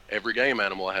every game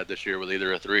animal I had this year with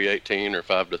either a 318 or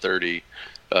 5 to 30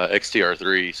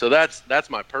 XTR3. So that's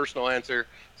my personal answer.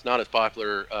 It's not as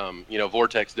popular.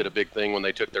 Vortex did a big thing when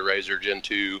they took their Razor Gen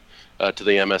 2 to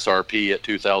the MSRP at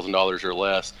 $2,000 or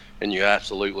less, and you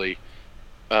absolutely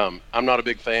I'm not a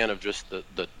big fan of just the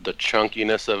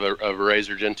chunkiness of a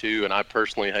Razor Gen 2, and I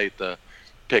personally hate the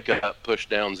pick up, push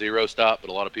down, Zero Stop, but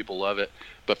a lot of people love it.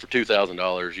 But for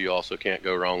 $2,000, you also can't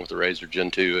go wrong with the Razor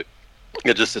Gen 2.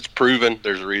 It's proven.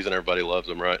 There's a reason everybody loves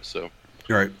them, right? So,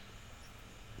 right.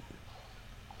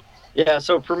 Yeah,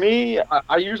 so for me,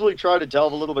 I usually try to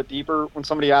delve a little bit deeper when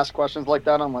somebody asks questions like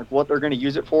that on like what they're going to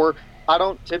use it for. I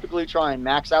don't typically try and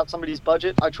max out somebody's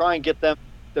budget. I try and get them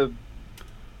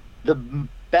the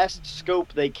best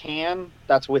scope they can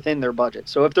that's within their budget.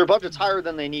 So if their budget's higher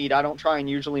than they need, I don't try and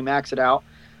usually max it out.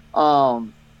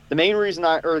 The main reason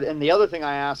and the other thing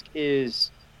I ask is,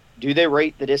 do they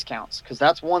rate the discounts? Because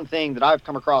that's one thing that I've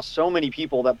come across so many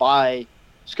people that buy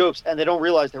scopes and they don't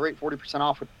realize they rate 40%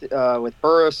 off with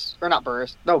Burris, or not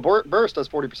Burris. No, Burris does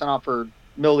 40% off for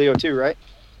Milio too, right?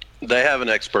 They have an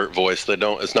expert voice. They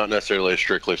don't. It's not necessarily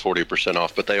strictly 40%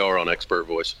 off, but they are on expert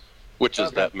voice, which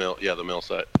is that mill. Yeah, the mill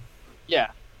site.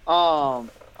 Yeah.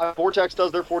 Vortex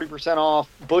does their 40% off.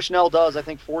 Bushnell does, I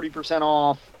think, 40%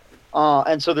 off.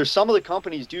 And so there's some of the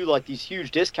companies do like these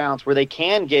huge discounts where they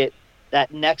can get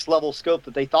that next level scope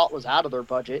that they thought was out of their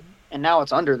budget, and now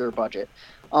it's under their budget.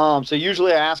 So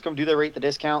usually I ask them, do they rate the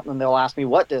discount? And they'll ask me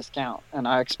what discount. And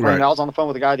I explained, right. I was on the phone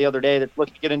with a guy the other day that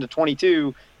looked to get into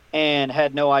 22 and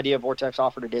had no idea Vortex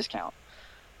offered a discount.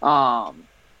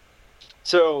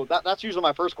 So that's usually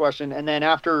my first question. And then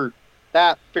after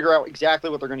that, figure out exactly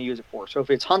what they're going to use it for. So if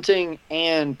it's hunting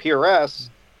and PRS,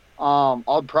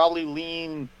 I'll probably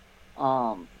lean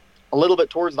a little bit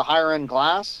towards the higher end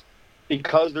glass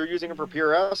because they're using it for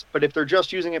PRS. But if they're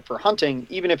just using it for hunting,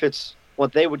 even if it's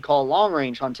what they would call long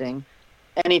range hunting,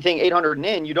 anything 800 and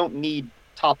in, you don't need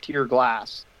top tier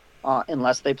glass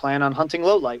unless they plan on hunting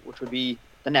low light, which would be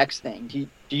the next thing.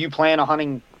 Do you plan on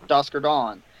hunting dusk or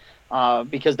dawn?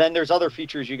 Because then there's other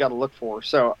features you got to look for.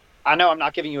 So I know I'm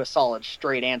not giving you a solid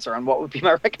straight answer on what would be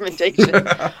my recommendation.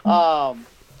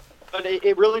 But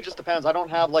it really just depends. I don't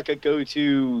have like a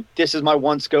go-to, this is my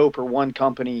one scope or one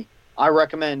company. I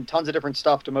recommend tons of different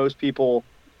stuff to most people.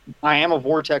 I am a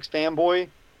Vortex fanboy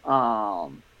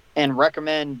and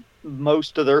recommend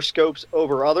most of their scopes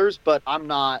over others, but I'm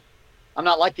not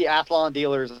like the Athlon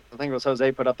dealers. I think it was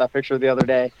Jose put up that picture the other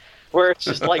day where it's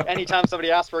just like anytime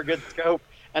somebody asks for a good scope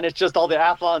and it's just all the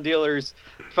Athlon dealers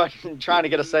fucking trying to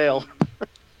get a sale.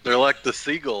 They're like the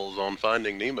seagulls on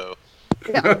Finding Nemo.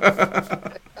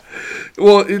 Yeah.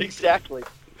 Well, exactly.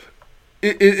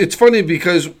 It's funny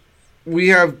because we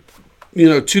have,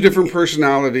 two different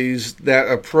personalities that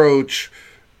approach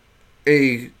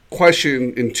a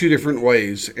question in two different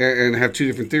ways and have two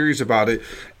different theories about it.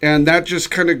 And that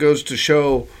just kind of goes to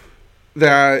show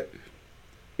that,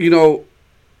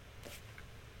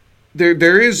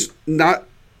 there is not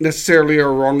necessarily a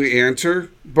wrong answer,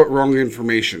 but wrong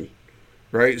information,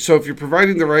 right? So if you're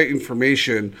providing the right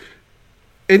information,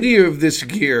 any of this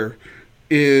gear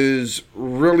is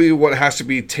really what has to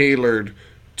be tailored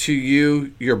to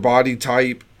you, your body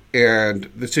type,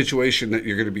 and the situation that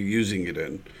you're going to be using it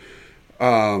in.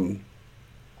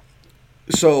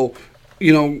 So,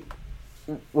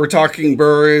 we're talking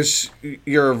Burris,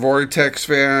 you're a Vortex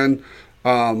fan.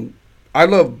 I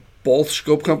love both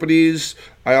scope companies.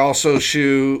 I also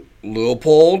shoot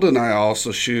Leupold and I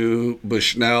also shoot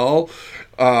Bushnell.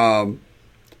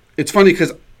 It's funny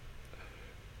because,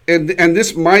 and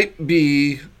this might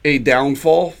be a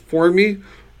downfall for me,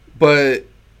 but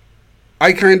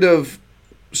I kind of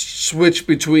switch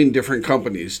between different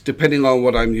companies depending on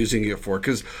what I'm using it for,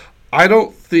 because I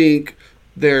don't think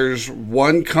there's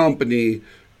one company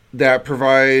that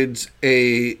provides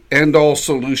a end-all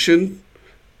solution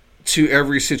to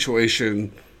every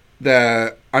situation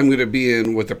that I'm going to be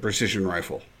in with a precision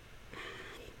rifle.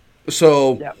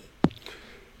 So, yeah.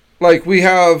 Like we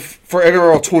have for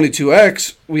NRL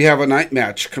 22X, we have a night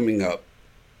match coming up.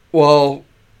 Well,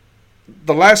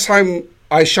 the last time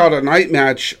I shot a night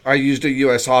match, I used a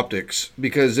US Optics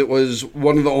because it was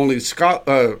one of the only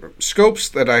scopes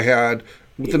that I had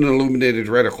with an illuminated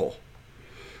reticle.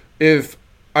 If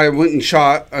I went and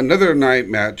shot another night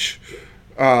match,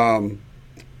 I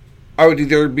would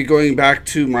either be going back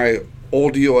to my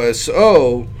old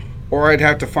USO or I'd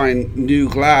have to find new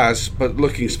glass, but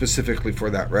looking specifically for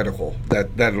that reticle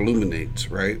that illuminates,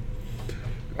 right?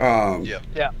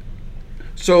 Yeah.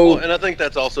 So, and I think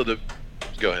that's also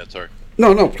go ahead, sorry.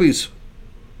 No, please.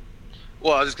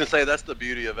 Well, I was just going to say that's the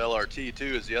beauty of LRT,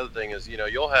 too, is the other thing is,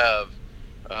 you'll have,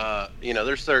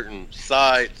 there's certain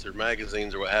sites or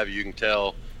magazines or what have you, you can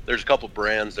tell there's a couple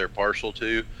brands they're partial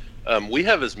to. We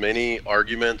have as many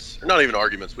arguments, or not even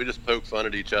arguments, we just poke fun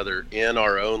at each other in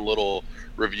our own little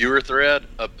reviewer thread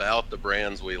about the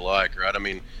brands we like, right? I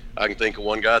mean, I can think of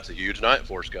one guy that's a huge Night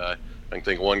Force guy. I can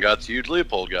think of one guy that's a huge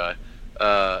Leupold guy.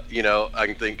 I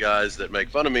can think guys that make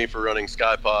fun of me for running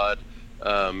Skypod,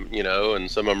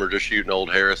 and some of them are just shooting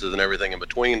old Harris's and everything in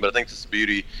between. But I think this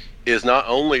beauty is not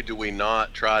only do we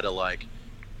not try to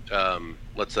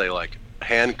let's say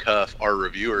handcuff our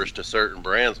reviewers to certain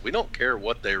brands, we don't care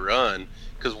what they run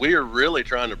because we are really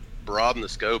trying to broaden the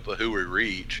scope of who we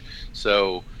reach.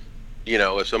 So,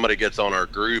 if somebody gets on our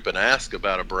group and asks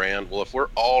about a brand, well, if we're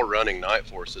all running Night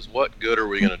Forces, what good are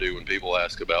we going to do when people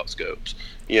ask about scopes?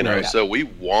 Right. So we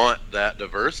want that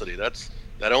diversity.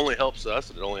 That only helps us,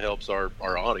 and it only helps our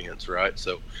audience, right?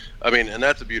 So, I mean, and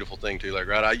that's a beautiful thing too. Like,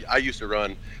 right, I used to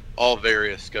run all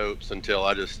various scopes until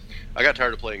I got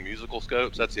tired of playing musical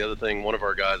scopes. That's the other thing. One of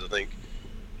our guys, I think,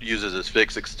 uses his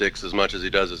fixing sticks as much as he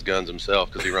does his guns himself,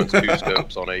 because he runs 2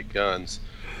 scopes on 8 guns.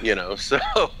 So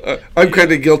I'm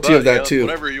kind of guilty of that too.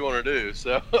 Whatever you want to do.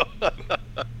 So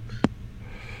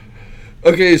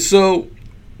okay, so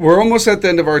we're almost at the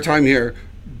end of our time here,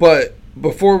 but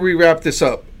before we wrap this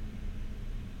up,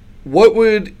 what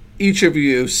would each of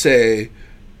you say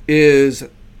is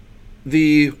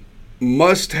the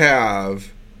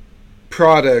must-have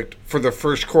product for the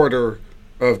first quarter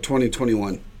of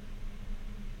 2021?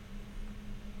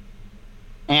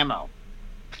 Ammo.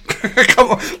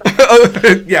 Come on.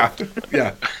 Yeah.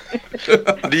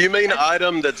 do you mean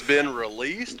item that's been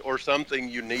released, or something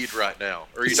you need right now?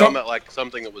 Or are you talking about like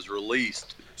something that was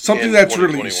released? Something that's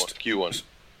released. Q1.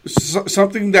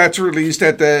 Something that's released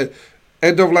at the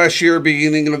end of last year,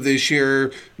 beginning of this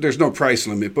year. There's no price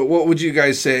limit, but what would you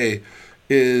guys say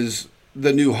is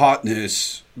the new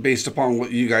hotness based upon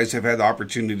what you guys have had the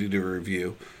opportunity to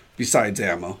review, besides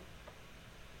ammo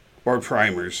or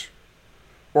primers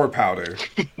or powder?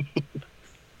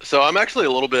 So I'm actually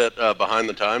a little bit behind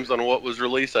the times on what was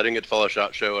released. I didn't get to follow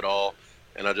SHOT Show at all,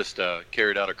 and I just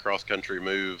carried out a cross-country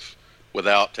move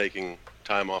without taking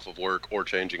time off of work or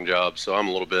changing jobs. So I'm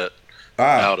a little bit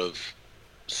out of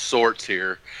sorts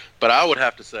here. But I would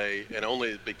have to say, and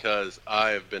only because I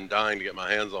have been dying to get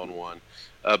my hands on one,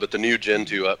 but the new Gen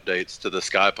 2 updates to the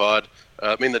SkyPod.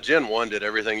 I mean, the Gen 1 did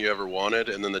everything you ever wanted,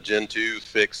 and then the Gen 2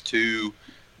 fixed 2,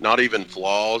 not even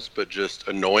flaws, but just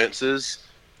annoyances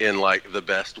in like the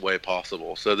best way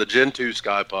possible. So the Gen 2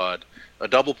 SkyPod, a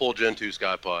double pull Gen 2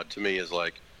 SkyPod, to me is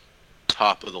like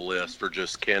top of the list for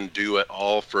just can do it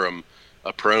all, from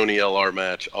a Pro ELR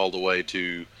match all the way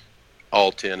to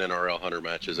all 10 NRL Hunter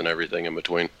matches and everything in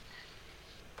between.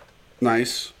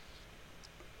 Nice.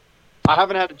 I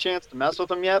haven't had a chance to mess with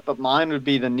them yet, but mine would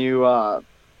be the new LRF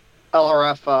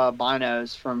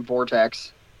binos from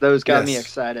Vortex. Those got me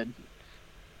excited.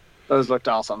 Those looked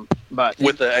awesome. But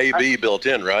with the AB built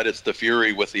in, right? It's the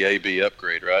Fury with the AB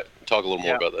upgrade, right? Talk a little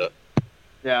more about that.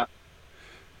 Yeah.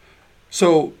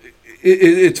 So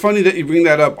it's funny that you bring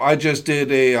that up. I just did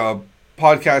a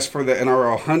podcast for the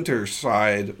NRL Hunter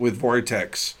side with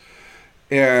Vortex,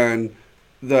 and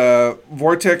the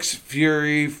Vortex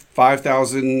Fury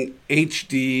 5000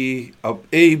 HD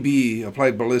AB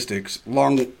Applied Ballistics,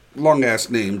 long ass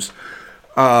names.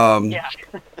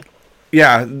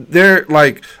 Yeah, they're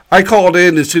like, I called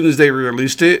in as soon as they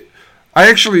released it.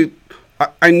 I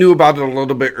knew about it a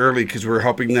little bit early because we were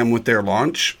helping them with their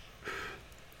launch.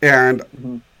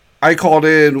 And I called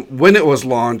in when it was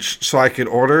launched so I could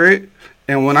order it.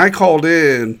 And when I called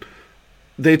in,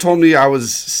 they told me I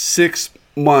was 6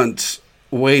 months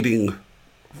waiting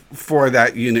for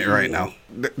that unit right now.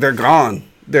 They're gone.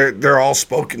 They're all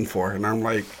spoken for. And I'm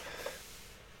like,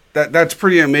 that's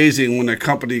pretty amazing when a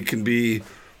company can be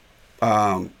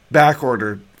back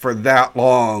ordered for that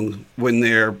long when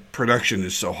their production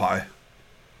is so high.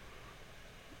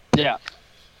 Yeah.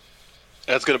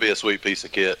 That's going to be a sweet piece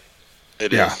of kit.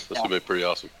 It is. That's going to be pretty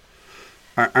awesome.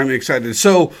 I'm excited.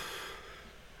 So,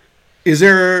 is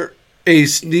there a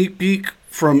sneak peek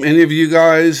from any of you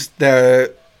guys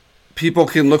that people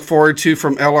can look forward to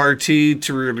from LRT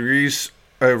to release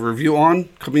a review on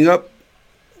coming up?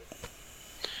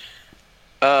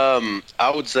 I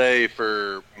would say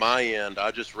for my end, I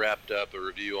just wrapped up a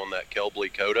review on that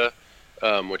Kelbley Coda,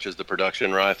 which is the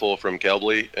production rifle from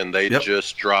Kelbley, and they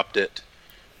just dropped it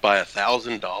by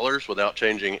 $1,000 without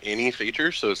changing any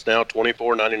features. So it's now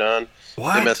 $24.99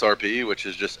 MSRP, which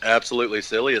is just absolutely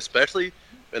silly, especially,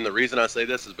 and the reason I say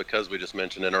this is because we just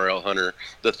mentioned NRL Hunter.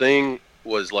 The thing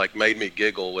was like made me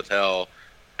giggle with how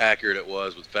accurate it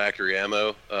was with factory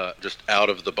ammo, just out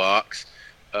of the box.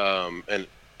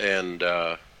 And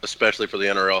especially for the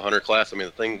NRL Hunter class. I mean,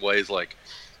 the thing weighs like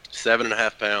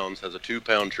 7.5 pounds, has a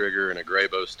 2-pound trigger and a gray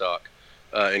bow stock,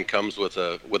 and comes with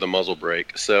a muzzle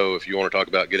brake. So if you want to talk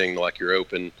about getting like your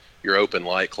open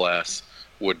light class,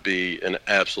 would be an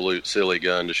absolute silly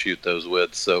gun to shoot those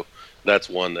with. So that's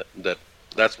one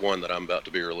that's one that I'm about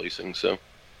to be releasing. So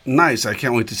nice. I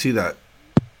can't wait to see that.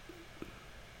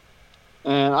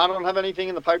 And I don't have anything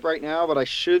in the pipe right now, but I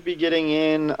should be getting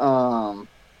in. I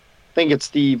think it's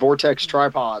the Vortex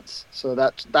tripods, so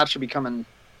that should be coming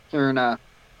here in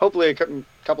hopefully a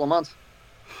couple of months.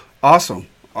 Awesome.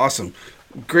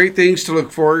 Great things to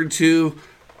look forward to.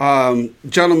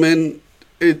 Gentlemen,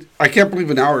 I can't believe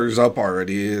an hour is up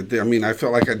already. I mean, I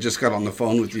felt like I just got on the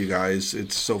phone with you guys.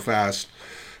 It's so fast.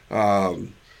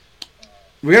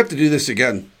 We have to do this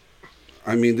again.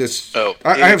 I mean, this. Oh,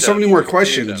 I have so many more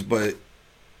questions, anytime.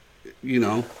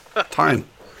 but time.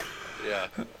 Yeah.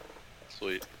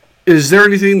 Sweet. Is there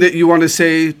anything that you want to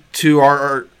say to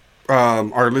our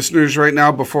listeners right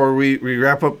now before we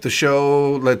wrap up the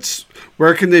show?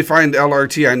 Where can they find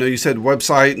LRT? I know you said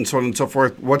website and so on and so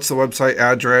forth. What's the website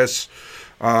address?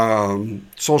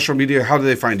 Social media? How do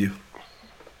they find you?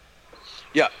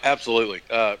 Yeah, absolutely.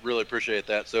 Really appreciate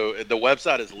that. So the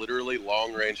website is literally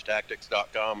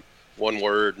longrangetactics.com. One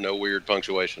word, no weird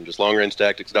punctuation, just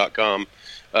longrangetactics.com.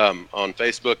 On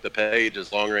Facebook, the page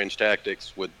is Long Range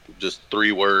Tactics with just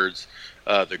 3 words.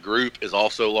 The group is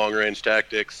also Long Range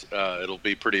Tactics. It'll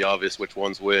be pretty obvious which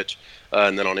one's which.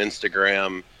 And then on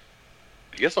Instagram,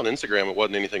 I guess on Instagram it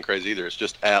wasn't anything crazy either. It's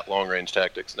just at Long Range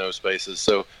Tactics, no spaces.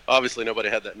 So obviously nobody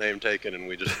had that name taken, and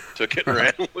we just took it and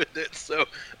ran with it. So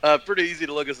pretty easy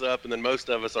to look us up. And then most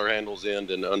of us, our handles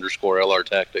end in _LR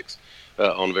Tactics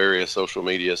on various social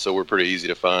media. So we're pretty easy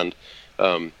to find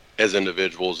as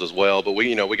individuals as well. But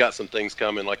we got some things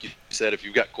coming. Like you said, if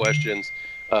you've got questions,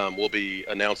 we'll be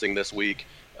announcing this week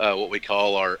what we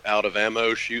call our Out of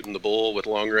Ammo Shooting the Bull with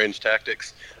Long Range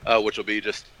Tactics, which will be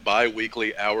just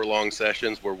bi-weekly hour-long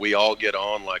sessions where we all get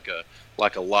on like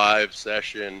a live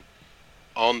session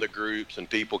on the groups, and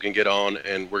people can get on,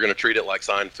 and we're going to treat it like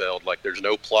Seinfeld. Like, there's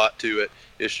no plot to it.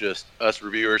 It's just us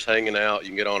reviewers hanging out. You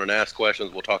can get on and ask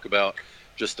questions. We'll talk about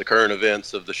just the current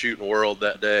events of the shooting world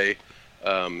that day.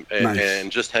 And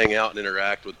just hang out and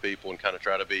interact with people and kind of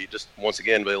try to be just, once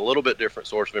again, be a little bit different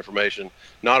source of information.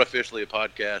 Not officially a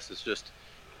podcast. It's just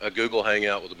a Google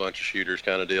Hangout with a bunch of shooters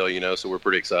kind of deal, so we're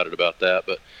pretty excited about that.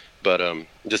 But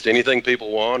just anything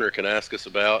people want or can ask us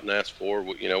about and ask for,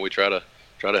 we try to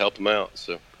help them out.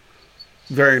 So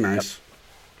very nice. Yep.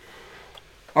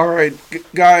 All right,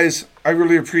 guys, I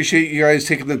really appreciate you guys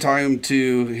taking the time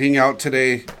to hang out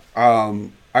today.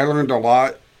 I learned a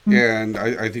lot. And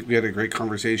I think we had a great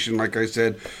conversation. Like I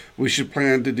said, we should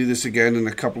plan to do this again in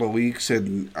a couple of weeks.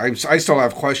 And I still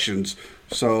have questions,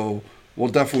 so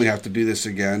we'll definitely have to do this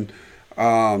again.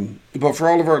 But for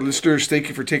all of our listeners, thank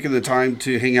you for taking the time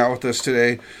to hang out with us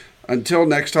today. Until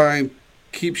next time,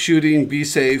 keep shooting, be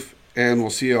safe, and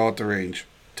we'll see you all at the range.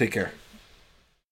 Take care.